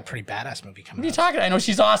 she's got a pretty badass movie coming What are you talking? I know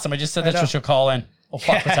she's awesome. I just said that's what she'll call in. Oh,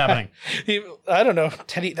 fuck, what's happening? I don't know.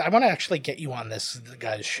 Teddy, I want to actually get you on this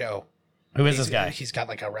guy's show. Who is this guy? He's got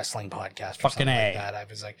like a wrestling podcast or Fucking something A. like that. I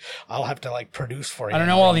was like, I'll have to like produce for you. I don't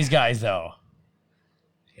know all these guys, though.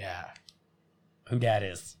 Yeah. Who that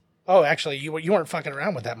is. Oh, actually, you weren't fucking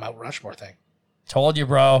around with that Mount Rushmore thing. Told you,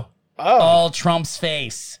 bro. Oh. All Trump's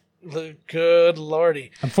face. Good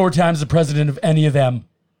lordy. I'm 4 times the president of any of them.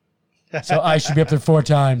 So I should be up there 4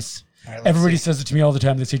 times. Right, Everybody says it to me all the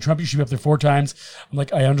time. They say, Trump, you should be up there 4 times. I'm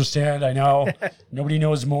like, I understand. I know. Nobody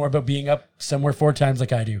knows more about being up somewhere 4 times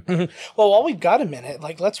like I do. Well, while we've got a minute,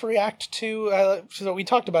 like, let's react to, so we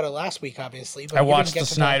talked about it last week, obviously. But I watched the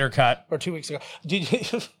Snyder Cut. Or 2 weeks ago. Did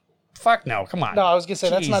you... Fuck no, come on. No, I was going to say,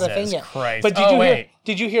 that's not a thing yet. Christ. But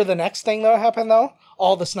did you hear the next thing that happened, though?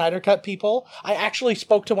 All the Snyder Cut people. I actually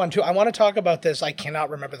spoke to one, too. I want to talk about this. I cannot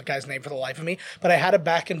remember the guy's name for the life of me, but I had a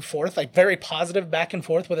back and forth, like very positive back and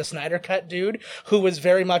forth with a Snyder Cut dude who was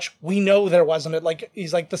very much, we know there wasn't it. Like,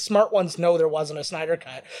 he's like, the smart ones know there wasn't a Snyder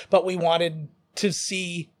Cut, but we wanted to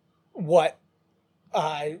see what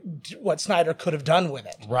Snyder could have done with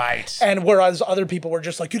it. Right. And whereas other people were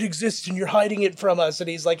just like, it exists and you're hiding it from us. And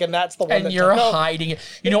he's like, and that's the one and you're hiding it.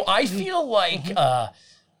 You know, I feel like,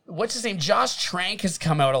 what's his name? Josh Trank has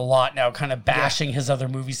come out a lot now, kind of bashing his other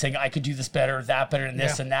movies, saying, I could do this better, that better, and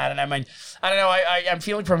this and that. And I mean, I don't know, I'm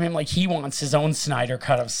feeling from him like he wants his own Snyder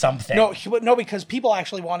cut of something. No, because people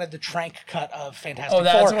actually wanted the Trank cut of Fantastic Four. Oh,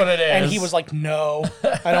 that's what it is. And he was like, no,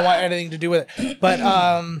 I don't want anything to do with it.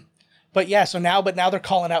 But yeah, so now they're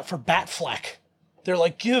calling out for Batfleck. They're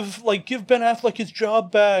like, give Ben Affleck his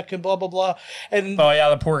job back and blah, blah, blah. And oh, yeah,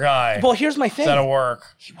 the poor guy. Well, here's my thing. That'll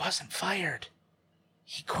work. He wasn't fired.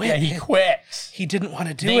 He quit. Yeah, he quit. He didn't want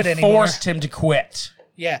to do it anymore. They forced him to quit.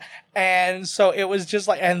 Yeah. And so it was just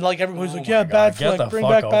like, and like everybody's like, yeah, Batfleck, bring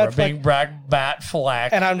back Batfleck. Bring back Batfleck.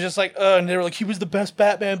 And I'm just like, and they were like, he was the best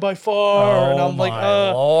Batman by far. And I'm like,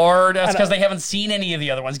 Lord. That's because they haven't seen any of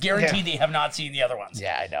the other ones. Guaranteed they have not seen the other ones.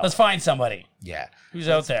 Yeah, I know. Let's find somebody. Yeah. Who's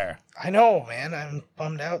out there? I know, man. I'm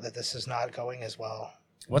bummed out that this is not going as well.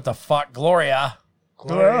 What the fuck? Gloria.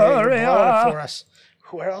 Gloria. You're blowing it for us.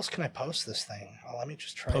 Where else can I post this thing? Oh, let me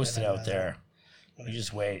just try post it out there. You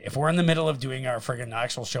just wait. If we're in the middle of doing our friggin'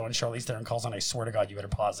 actual show and Charlize Theron calls on, I swear to God, you better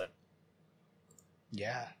pause it.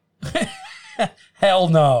 Yeah. Hell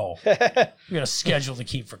no. We got a schedule to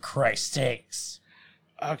keep, for Christ's sakes.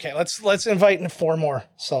 Okay, let's invite in 4 more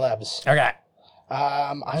celebs. Okay.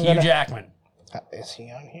 Hugh Jackman. Is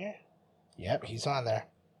he on here? Yep, he's on there.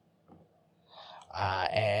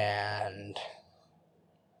 And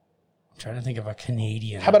I'm trying to think of a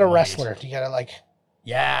Canadian. How about a wrestler? Do you gotta like?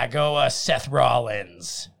 Yeah, go Seth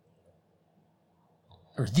Rollins.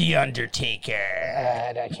 Or The Undertaker.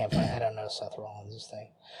 I can't find. I don't know Seth Rollins' thing.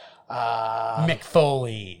 Mick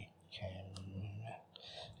Foley.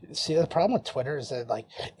 See, the problem with Twitter is that, like,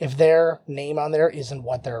 if their name on there isn't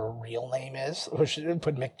what their real name is, we should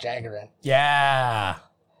put Mick Jagger in. Yeah.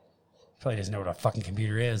 Probably doesn't know what a fucking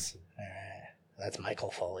computer is. That's Michael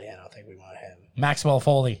Foley. I don't think we want him. Maxwell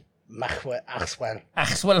Foley.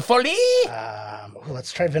 Axwell Foley.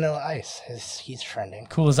 Let's try Vanilla Ice. He's trending.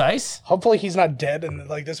 Cool as ice. Hopefully he's not dead, and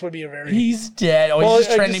like this would be a very. He's dead. Oh, well, he's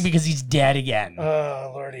just trending because he's dead again.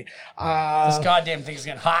 Oh lordy. This goddamn thing's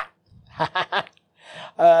getting hot.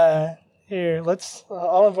 Here, let's.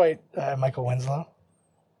 I'll invite Michael Winslow.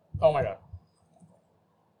 Oh my God.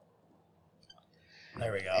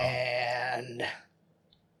 There we go. And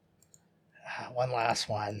one last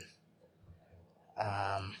one.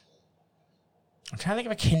 I'm trying to think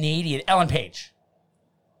of a Canadian. Ellen Page.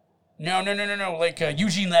 No. Like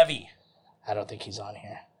Eugene Levy. I don't think he's on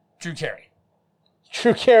here. Drew Carey.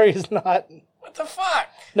 Drew Carey is not. What the fuck?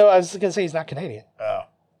 No, I was going to say he's not Canadian. Oh.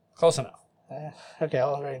 Close enough. Okay,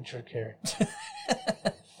 I'll write Drew Carey.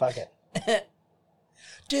 Fuck it.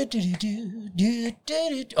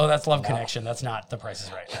 Oh, that's Love Connection. That's not The Price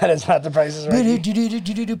is Right. That is not The Price is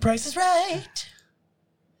Right. Price is Right.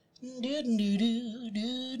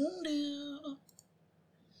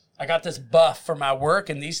 I got this buff for my work,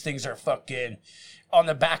 and these things are fucking on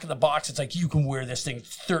the back of the box. It's like you can wear this thing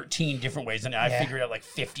 13 different ways, and I figured out like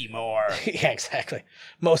 50 more. Yeah, exactly.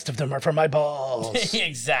 Most of them are for my balls.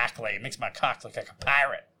 Exactly. It makes my cock look like a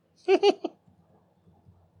pirate.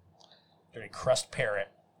 Dirty crust parrot.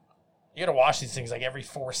 You gotta wash these things like every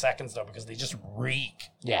 4 seconds though, because they just reek.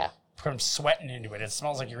 Yeah. From sweating into it. It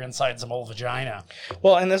smells like you're inside some old vagina.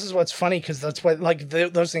 Well, and this is what's funny, because that's what, like,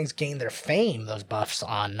 those things gain their fame, those buffs,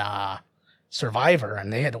 on Survivor,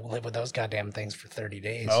 and they had to live with those goddamn things for 30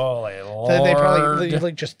 days. Holy So Lord. they probably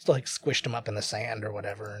like just like squished them up in the sand or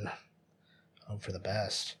whatever and hope for the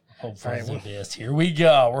best. Hope for the best. Here we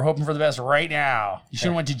go. We're hoping for the best right now. You should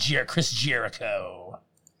have went to Chris Jericho.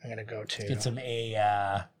 I'm going to go to... Get some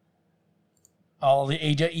all the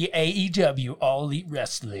AEW, All Elite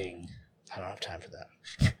Wrestling. I don't have time for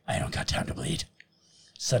that. I don't got time to bleed.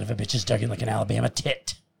 Son of a bitch is dug in like an Alabama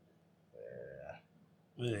tit.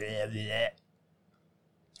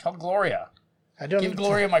 Call Gloria. Give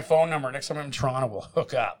Gloria my phone number. Next time I'm in Toronto, we'll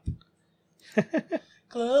hook up.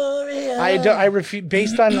 Gloria. I refuse.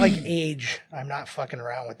 Based on like age, I'm not fucking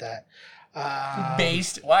around with that.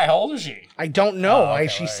 Based? Why? How old is she? I don't know. Oh, okay,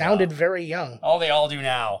 she sounded very young. Oh, they all do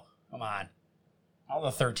now. Come on. All the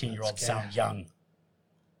 13-year-olds sound young.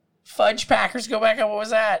 Fudge Packers go back up. What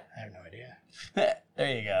was that? I have no idea.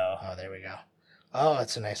 There you go. Oh, there we go. Oh,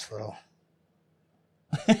 it's a nice little...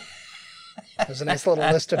 There's a nice little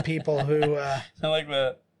list of people who... I like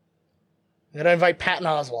that. I'm going to invite Patton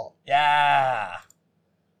Oswalt. Yeah.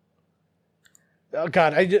 Oh,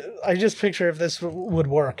 God. I just picture if this would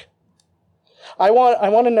work. I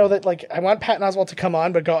want to know that, like, I want Patton Oswalt to come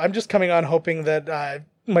on, but go, I'm just coming on hoping that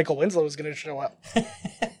Michael Winslow is going to show up.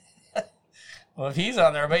 Well, if he's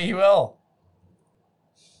on there, I bet he will.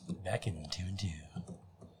 Back in 2 and 2.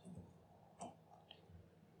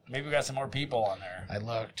 Maybe we got some more people on there. I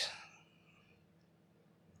looked.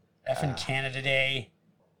 Effing Canada Day.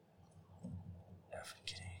 Effing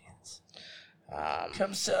Canadians.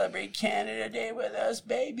 Come celebrate Canada Day with us,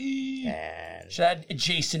 baby. And should I add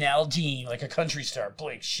Jason Aldean, like a country star,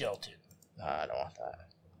 Blake Shelton? I don't want that.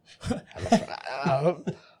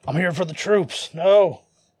 I'm here for the troops. No.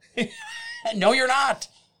 No, you're not.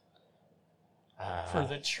 For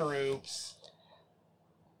the troops.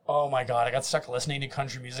 Oh my God, I got stuck listening to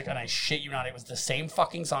country music and I shit you not, it was the same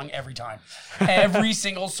fucking song every time. Every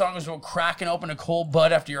single song was about cracking open a cold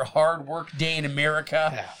bud after your hard work day in America.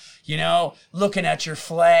 Yeah. You know, looking at your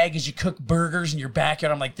flag as you cook burgers in your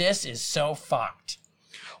backyard. I'm like, this is so fucked.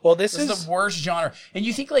 Well, this is the worst genre. And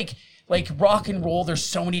you think like rock and roll, there's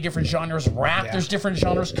so many different genres. Rap, there's different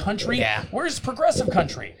genres. Country, where's progressive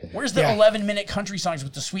country? Where's the 11-minute country songs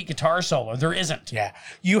with the sweet guitar solo? There isn't. Yeah.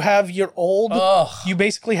 You have your old, you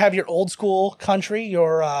basically have your old school country,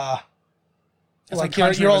 your, like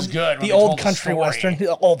country your was old, good when the they old told the country story. western,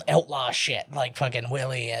 the old outlaw shit, like fucking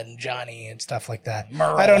Willie and Johnny and stuff like that.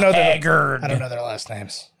 Merle I don't know Haggard. I don't know their last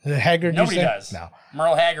names. Haggard. Nobody you say? does. No.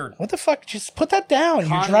 Merle Haggard. What the fuck? Just put that down. You're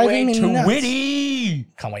Conway driving me nuts. Twitty.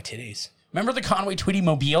 Conway Titties. Remember the Conway Twitty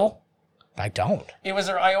mobile? I don't. It was.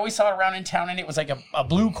 I always saw it around in town, and it was like a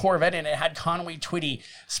blue Corvette, and it had Conway Twitty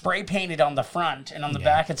spray painted on the front, and on the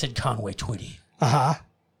back it said Conway Twitty. Uh-huh.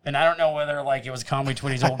 And I don't know whether like it was Conway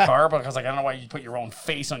Twitty's old car, because like I don't know why you put your own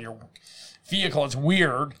face on your vehicle. It's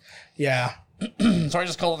weird. Yeah. So I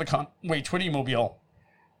just called it the Conway Twitty mobile.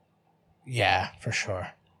 Yeah, for sure.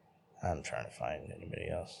 I'm trying to find anybody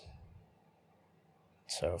else.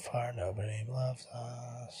 So far, nobody loves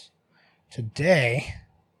us. Today...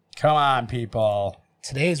 Come on, people.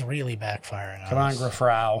 Today's really backfiring on Come on, us.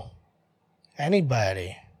 Griffrau.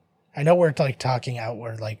 Anybody. I know we're like talking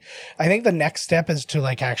outward. Like, I think the next step is to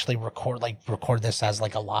like actually record this as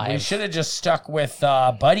like a live. We should have just stuck with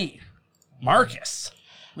Buddy. Marcus.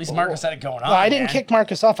 At least Marcus had it going on. Well, I didn't man. kick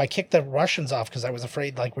Marcus off. I kicked the Russians off because I was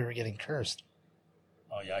afraid like we were getting cursed.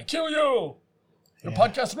 Oh, yeah, I kill you. Your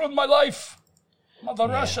podcast ruined my life. Mother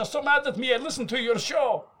Russia, so mad at me. I listened to your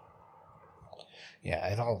show. Yeah,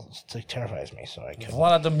 it all terrifies me, so I couldn't.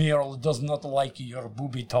 Vladimir does not like your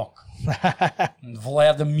booby talk.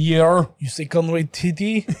 Vladimir. You say Conway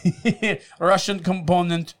Titty? Russian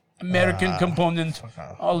component, American component,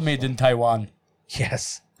 all made in Taiwan.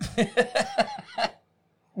 Yes.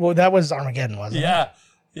 Well, that was Armageddon, wasn't it? Yeah.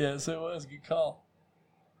 Yes, it was. Good call.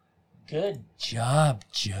 Good job,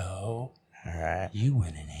 Joe. All right. You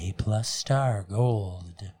win an A+ star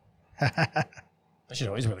gold. I should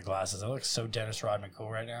always wear the glasses. I look so Dennis Rodman cool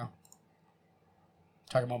right now.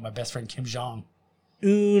 Talking about my best friend Kim Jong.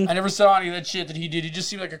 I never saw any of that shit that he did. He just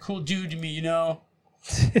seemed like a cool dude to me, you know?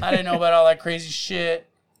 I didn't know about all that crazy shit.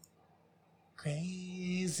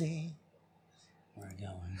 Crazy. We're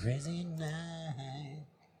going crazy night.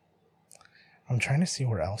 I'm trying to see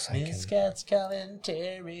where else I can. Miss Cat's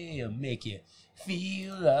commentary will make you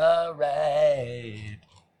feel alright.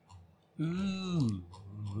 Ooh.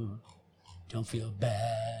 Don't feel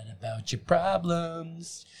bad about your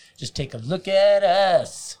problems. Just take a look at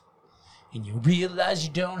us, and you realize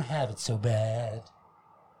you don't have it so bad.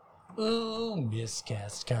 Ooh,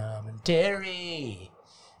 miscast commentary,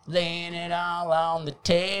 laying it all on the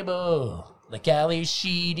table. Like Ali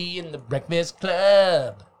Sheedy in the Breakfast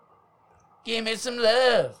Club. Give me some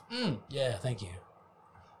love. Yeah, thank you.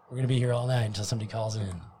 We're going to be here all night until somebody calls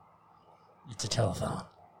in. It's a telethon.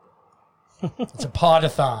 It's a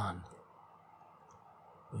podathon.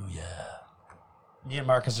 Oh, yeah. Me and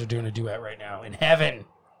Marcus are doing a duet right now in heaven.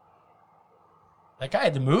 That guy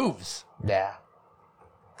had the moves. Yeah.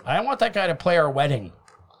 I want that guy to play our wedding.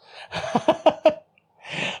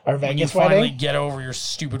 Our When you Vegas finally wedding. get over your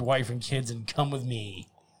stupid wife and kids and come with me.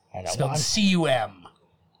 I know. Spelled C-U-M.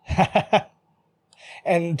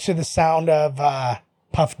 And to the sound of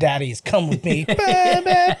Puff Daddy's "Come with Me."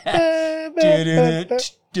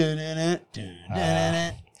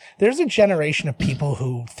 There's a generation of people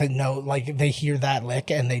who know, like, they hear that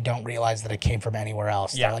lick and they don't realize that it came from anywhere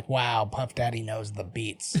else. Yeah. They're like, "Wow, Puff Daddy knows the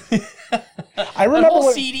beats." I That remember whole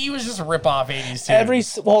when CD was just a rip-off 80s too.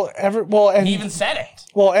 and He even said it.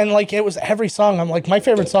 well, and like it was every song. I'm like, my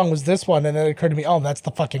favorite song was this one, and then it occurred to me, oh, that's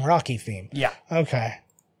the fucking Rocky theme. Yeah. Okay,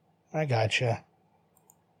 I gotcha.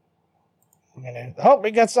 Oh,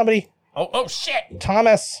 we got somebody. Oh, shit.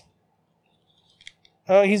 Thomas.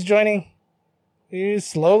 Oh, he's joining. He's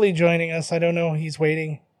slowly joining us. I don't know. He's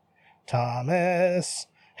waiting. Thomas.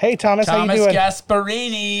 Hey, Thomas, how you Thomas doing?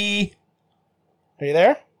 Gasparini. Are you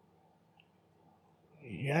there?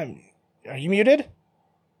 Yeah. Are you muted?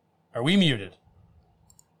 Are we muted?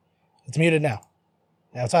 It's muted now.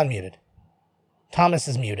 Now it's unmuted. Thomas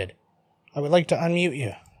is muted. I would like to unmute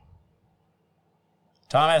you.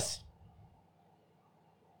 Thomas.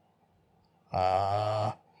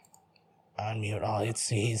 Unmute. Oh, it's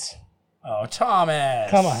he's. Oh,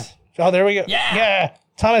 Thomas. Come on. Oh, there we go. Yeah. Yeah.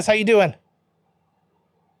 Thomas, how you doing?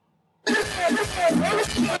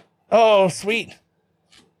 Oh, sweet.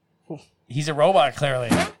 He's a robot, clearly.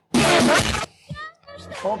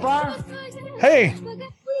 Hey.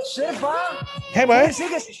 Hey, boy.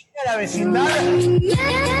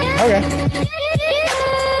 Okay.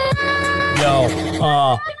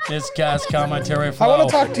 Yo, this guy's commentary flow. I want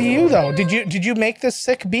to talk to you though. Did you make this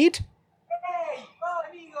sick beat?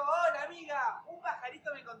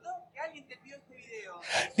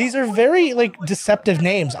 These are very like deceptive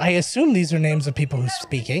names. I assume these are names of people who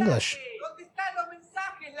speak English.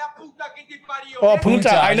 Oh,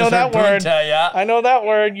 punta. I know that word. Punta, yeah. I know that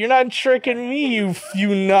word. You're not tricking me,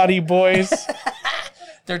 you naughty boys.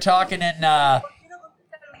 They're talking in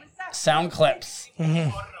sound clips.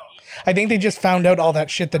 Mm-hmm. I think they just found out all that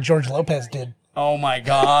shit that George Lopez did. Oh my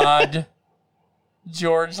God.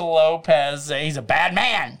 George Lopez. He's a bad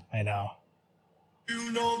man. I know.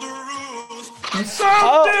 You know the rules. And so do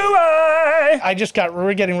I.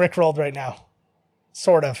 We're getting rickrolled right now.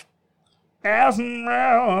 Sort of. I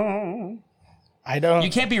don't. You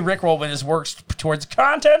can't be rickrolled when this works towards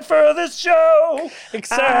content for this show.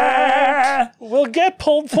 Except we'll get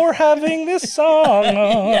pulled for having this song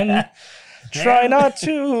on. Yeah. Try not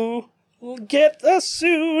to. We'll get us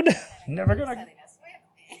sued. Never gonna.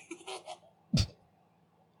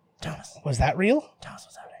 Thomas. Was that real? Thomas,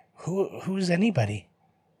 what's happening? Who's anybody?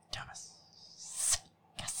 Thomas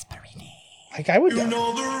Gasparini. Like I would.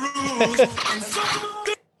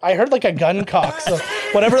 I heard like a gun cock. So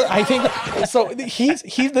whatever. I think so.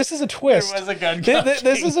 This is a twist. There was a gun cock.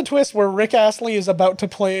 This is a twist where Rick Astley is about to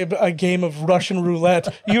play a game of Russian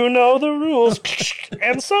roulette. You know the rules,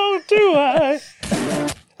 and so do I.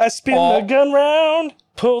 I spin the gun round,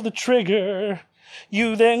 pull the trigger.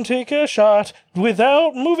 You then take a shot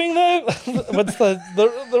without moving the what's the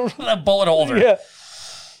bullet holder. Yeah.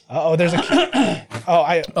 Oh, there's a.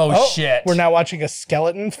 Oh shit! We're now watching a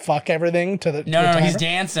skeleton fuck everything to the. No, timer. he's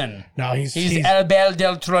dancing. No, he's El Bel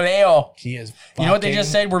del Troleo. He is. You know what they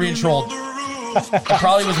just said? We're being trolled. It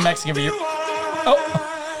probably was Mexican for you. Oh.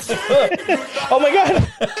 Oh my God!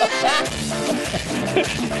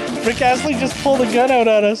 Rick Astley just pulled a gun out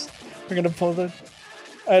at us. We're gonna pull the.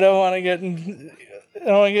 I don't want to get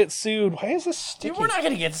sued. Why is this sticky? Dude, we're not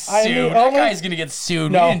gonna get sued. That guy's gonna get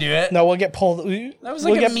sued. No, we didn't do it. No, we'll get pulled. That was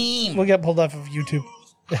like a meme. We'll get pulled off of YouTube.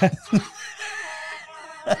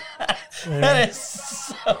 That is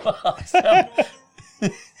so awesome.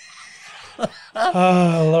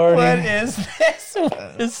 Oh Lord! What is this?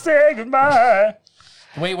 Just say goodbye.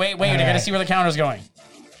 Wait! I gotta see where the counter's going.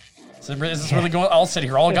 So is this really going? I'll sit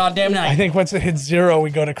here all goddamn night. I think once it hits 0, we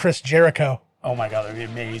go to Chris Jericho. Oh my God, that'd be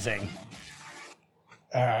amazing.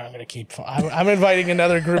 I'm gonna keep. I'm inviting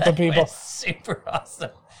another group of people. Super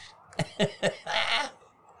awesome.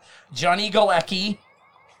 Johnny Galecki.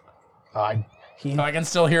 I can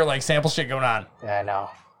still hear like sample shit going on. Yeah, I know.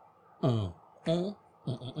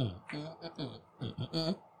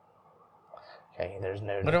 Okay, there's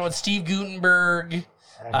no. What about Steve Gutenberg,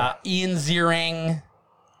 Ian Ziering?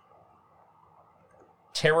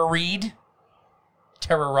 Tara Reid.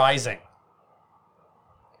 Terrorizing.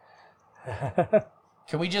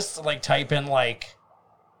 Can we just like type in like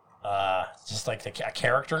just like a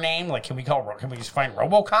character name? Like can we just find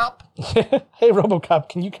RoboCop? Hey RoboCop,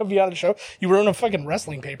 can you come be on the show? You were in a fucking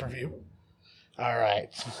wrestling pay-per-view. All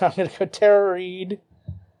right. I'm gonna go Tara Reid.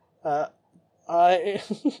 Yeah,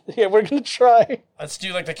 we're gonna try. Let's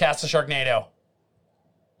do like the cast of Sharknado.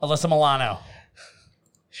 Alyssa Milano.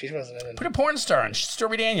 She wasn't in it. Put a porn star in.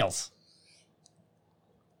 Stormy Daniels.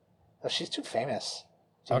 Oh, she's too famous.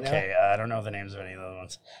 Okay, I don't know the names of any of the other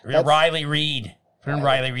ones. Riley Reid. Put in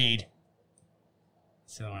Riley Reid.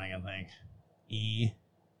 That's the only one I can think.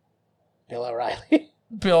 Bill O'Reilly.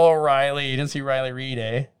 Bill O'Reilly. You didn't see Riley Reid,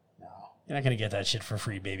 eh? No. You're not going to get that shit for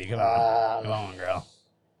free, baby. Come on. Come on, girl.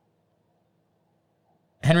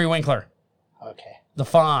 Henry Winkler. Okay. The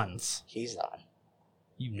Fonz. He's on.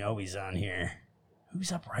 You know he's on here.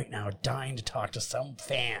 Who's up right now dying to talk to some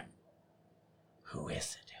fan? Who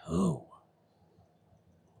is it? Who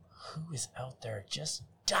is out there just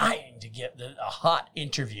dying to get a hot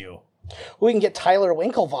interview? We can get Tyler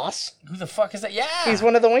Winklevoss. Who the fuck is that? Yeah! He's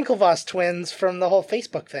one of the Winklevoss twins from the whole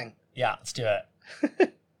Facebook thing. Yeah, let's do it.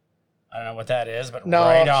 I don't know what that is, but no,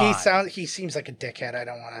 right on. He seems like a dickhead. I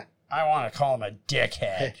don't want to. I want to call him a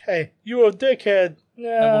dickhead. Hey, you a dickhead.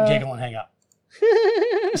 Yeah. Then we'll giggle and hang up.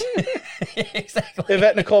 Exactly.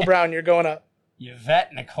 Yvette Nicole Brown, you're going up.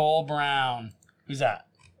 Yvette Nicole Brown. Who's that?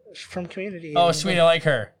 From Community. Oh, sweet. I like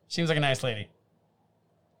her. Seems like a nice lady.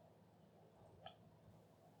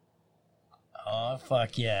 Oh,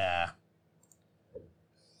 fuck yeah.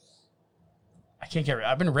 I can't get...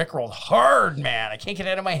 I've been rickrolled hard, man. I can't get it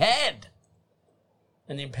out of my head.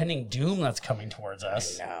 And the impending doom that's coming towards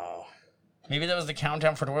us. I know. Maybe that was the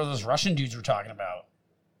countdown for what those Russian dudes were talking about.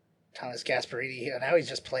 Thomas Gasparini. Now he's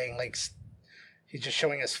just playing like... He's just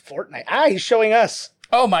showing us Fortnite. He's showing us.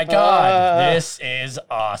 Oh, my God. This is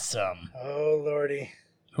awesome. Oh, Lordy.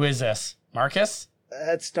 Who is this? Marcus?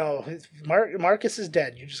 Marcus is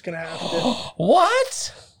dead. You're just going to have to...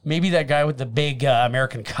 What? Maybe that guy with the big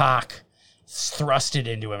American cock thrusted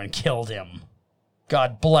into him and killed him.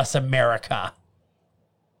 God bless America.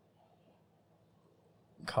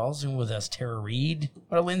 Calls in with us, Tara Reid.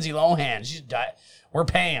 What a Lindsay Lohan. She's died. We're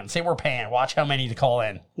paying. Say we're paying. Watch how many to call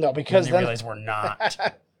in. No, because then... realize we're not.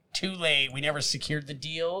 Too late. We never secured the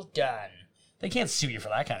deal. Done. They can't sue you for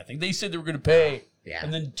that kind of thing. They said they were going to pay. Yeah.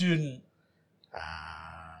 And then didn't.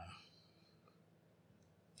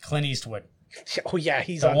 Clint Eastwood. Oh, yeah,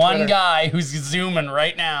 he's the on one Twitter. guy who's zooming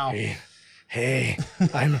right now. Hey,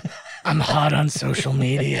 I'm hot on social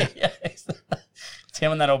media. Yeah, it's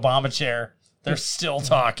him in that Obama chair. They're still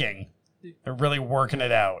talking. They're really working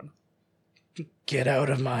it out. Get out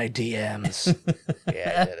of my DMs.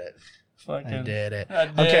 Yeah, I did it. Fucking I did it. I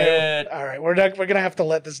did okay. it. All right. We're gonna have to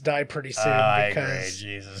let this die pretty soon. I because...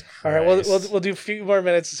 agree. Jesus Christ. All right. We'll do a few more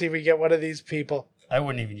minutes to see if we get one of these people. I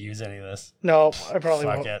wouldn't even use any of this. No, I probably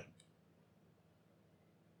Fuck won't. it.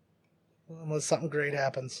 Unless something great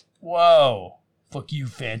happens. Whoa. Fuck you,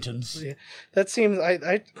 Phantoms. Yeah. That seems...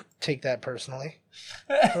 I take that personally.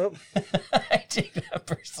 I take that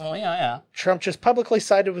personally. Oh, yeah. Trump just publicly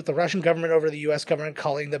sided with the Russian government over the U.S. government,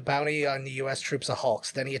 calling the bounty on the U.S. troops a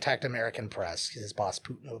hoax. Then he attacked American press. His boss,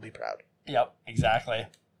 Putin, will be proud. Yep, exactly.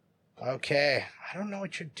 Okay. I don't know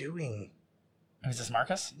what you're doing. Is this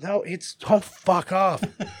Marcus? No, it's... Oh, fuck off.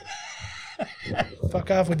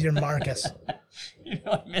 Fuck off with your Marcus. You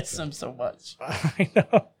know, I miss him so much. I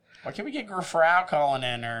know. Why can't we get Grafrau calling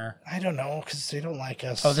in, or... I don't know, because they don't like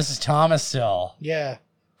us. Oh, this is Thomas still. Yeah.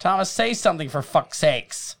 Thomas, say something for fuck's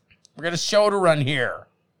sakes. We got a show to run here.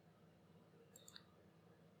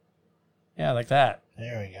 Yeah, like that.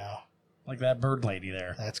 There we go. Like that bird lady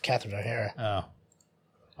there. That's Catherine O'Hara. Oh.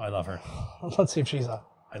 I love her. Let's see if she's on.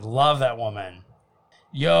 I love that woman.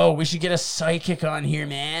 Yo, we should get a psychic on here,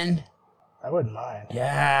 man. I wouldn't mind.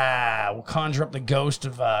 Yeah, we'll conjure up the ghost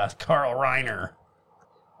of Carl Reiner.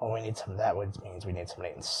 Well, we need some... That means we need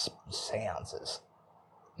somebody in seances.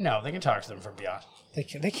 No, they can talk to them from beyond. They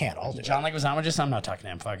can't all do John Leguizamo just... I'm not talking to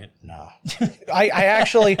him. Fuck it. No. I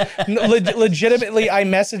actually... legitimately, I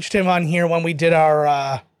messaged him on here when we did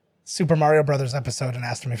our Super Mario Brothers episode and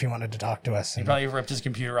asked him if he wanted to talk to us. He probably ripped his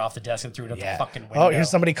computer off the desk and threw it out the fucking window. Oh, here's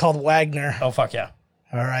somebody called Wagner. Oh, fuck yeah.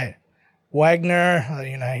 All right. Wagner. Oh,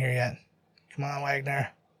 you're not here yet. Come on, Wagner.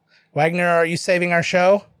 Wagner, are you saving our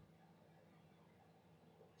show?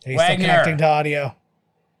 Are you still connecting to audio?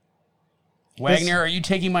 Wagner, are you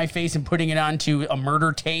taking my face and putting it onto a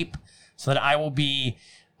murder tape so that I will be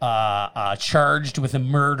charged with a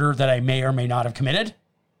murder that I may or may not have committed?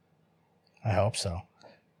 I hope so.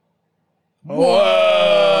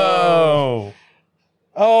 Whoa!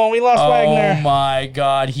 Oh, we lost Wagner. Oh my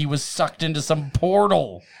God, he was sucked into some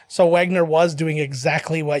portal. So Wagner was doing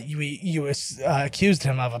exactly what you accused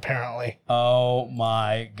him of, apparently. Oh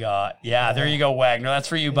my God. Yeah, there you go, Wagner. That's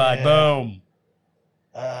for you, bud. Boom.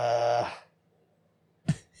 That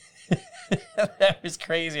was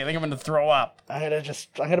crazy. I think I'm going to throw up. I'm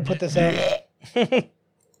gonna put this out.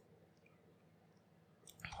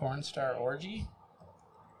 Porn star orgy?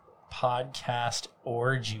 Podcast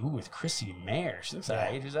orgy. Ooh, with Chrissy Mayer. She looks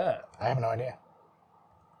like age. Who's that? I have no idea.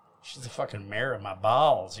 She's the fucking mayor of my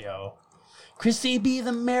balls, yo. Chrissy be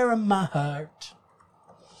the mayor of my heart.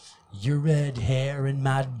 Your red hair and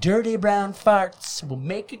my dirty brown farts will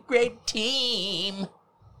make a great team.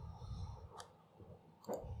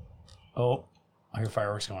 Oh, I hear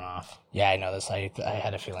fireworks going off. Yeah, I know this. I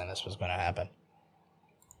had a feeling this was going to happen.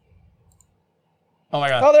 Oh my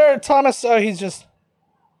God. Oh, there, Thomas. Oh, he's just.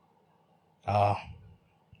 Oh,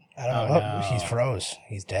 I don't know. no. He's froze.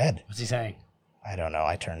 He's dead. What's he saying? I don't know.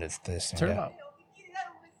 I turned this thing Turn down. him up.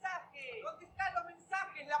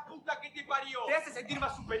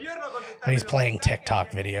 He's playing TikTok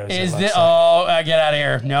videos. Is this? Oh, get out of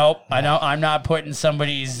here! Nope. I know. I'm not putting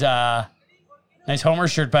somebody's nice Homer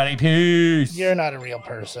shirt, buddy. Peace. You're not a real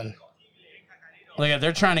person. Look at,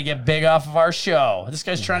 they're trying to get big off of our show. This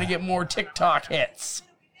guy's trying to get more TikTok hits.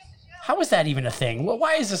 How is that even a thing? Well,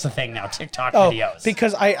 why is this a thing now? TikTok videos.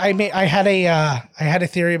 Because I had a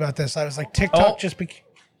theory about this. I was like, TikTok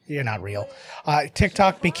you're not real.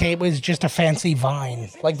 TikTok was just a fancy Vine.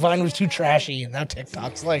 Like Vine was too trashy, and now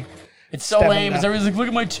TikTok's like it's so lame. Because everybody's like, look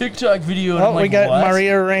at my TikTok video. And Oh, I'm like, we got what?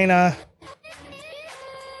 Maria Reina.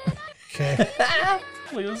 Okay.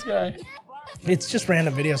 Look at this guy. It's just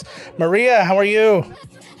random videos. Maria, how are you?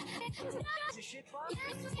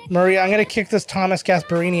 Maria, I'm going to kick this Thomas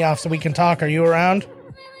Gasparini off so we can talk. Are you around?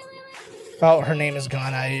 Oh, her name is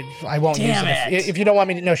gone. I won't use it. If you don't want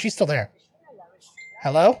me to. No, she's still there.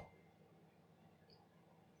 Hello?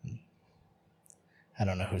 I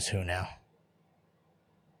don't know who's who now.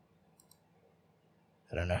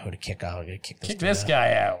 I don't know who to kick out. I'm going to kick this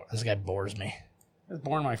guy out. This guy bores me. He's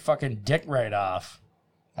boring my fucking dick right off.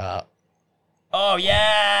 Oh,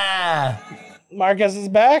 yeah. Marcus is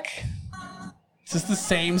back. Is this the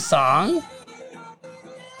same song?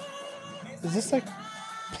 Is this like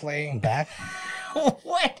playing back?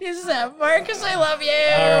 What is that, Marcus? I love you.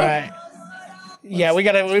 All right. Yeah, we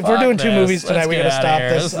gotta. If we're doing two movies tonight, we gotta stop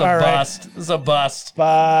this. This is a bust. This is a bust.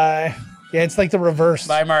 Bye. Yeah, it's like the reverse.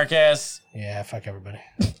 Bye, Marcus. Yeah, fuck everybody.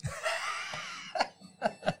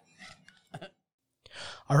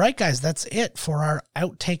 All right, guys, that's it for our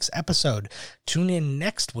Outtakes episode. Tune in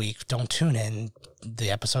next week. Don't tune in. The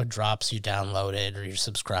episode drops, you download it, or you're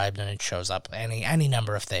subscribed, and it shows up any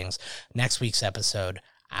number of things. Next week's episode,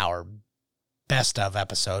 our best of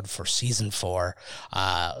episode for season 4.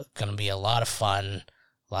 Going to be a lot of fun,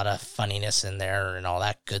 a lot of funniness in there, and all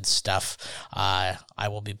that good stuff. I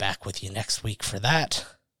will be back with you next week for that.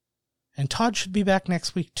 And Todd should be back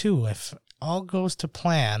next week, too, if all goes to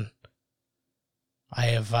plan.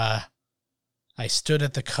 I stood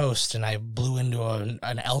at the coast and I blew into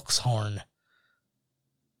an elk's horn.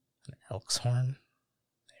 An elk's horn?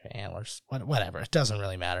 Antlers? Whatever. It doesn't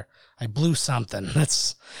really matter. I blew something.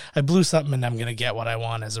 I blew something and I'm going to get what I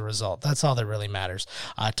want as a result. That's all that really matters.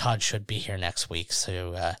 Todd should be here next week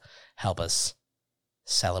to help us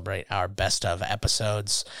celebrate our best of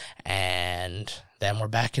episodes. And then we're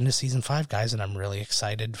back into season 5, guys, and I'm really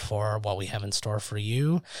excited for what we have in store for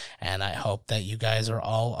you, and I hope that you guys are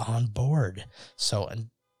all on board. So,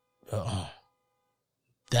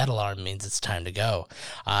 that alarm means it's time to go.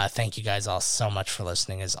 Thank you guys all so much for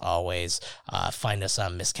listening, as always. Find us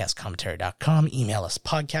on miscastcommentary.com. Email us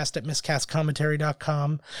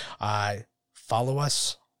podcast@miscastcommentary.com. Follow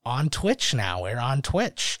us on Twitch now. We're on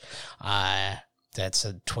Twitch. That's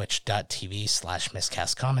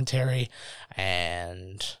twitch.tv/miscastcommentary,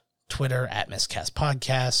 and Twitter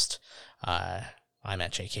 @miscastpodcast. I'm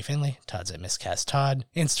at JK Finley. Todd's at miscasttodd.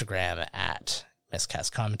 Instagram at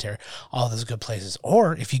miscastcommentary. All those good places.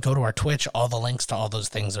 Or if you go to our Twitch, all the links to all those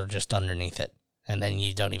things are just underneath it. And then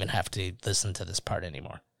you don't even have to listen to this part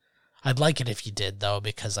anymore. I'd like it if you did, though,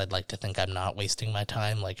 because I'd like to think I'm not wasting my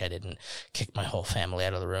time. Like I didn't kick my whole family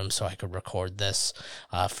out of the room so I could record this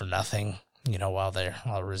for nothing. You know, while they're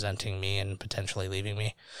resenting me and potentially leaving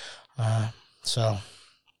me. So,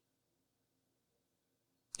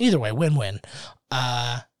 either way, win-win.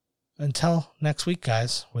 Until next week,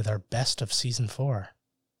 guys, with our best of season 4.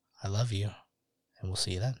 I love you, and we'll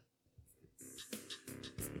see you then.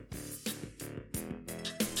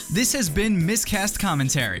 This has been Miscast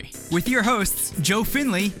Commentary with your hosts, Joe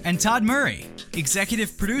Finley and Todd Murray.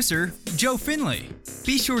 Executive producer, Joe Finley.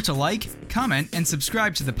 Be sure to like, comment, and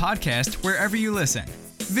subscribe to the podcast wherever you listen.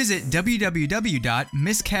 Visit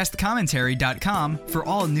www.miscastcommentary.com for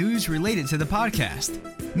all news related to the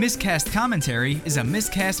podcast. Miscast Commentary is a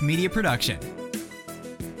Miscast Media production.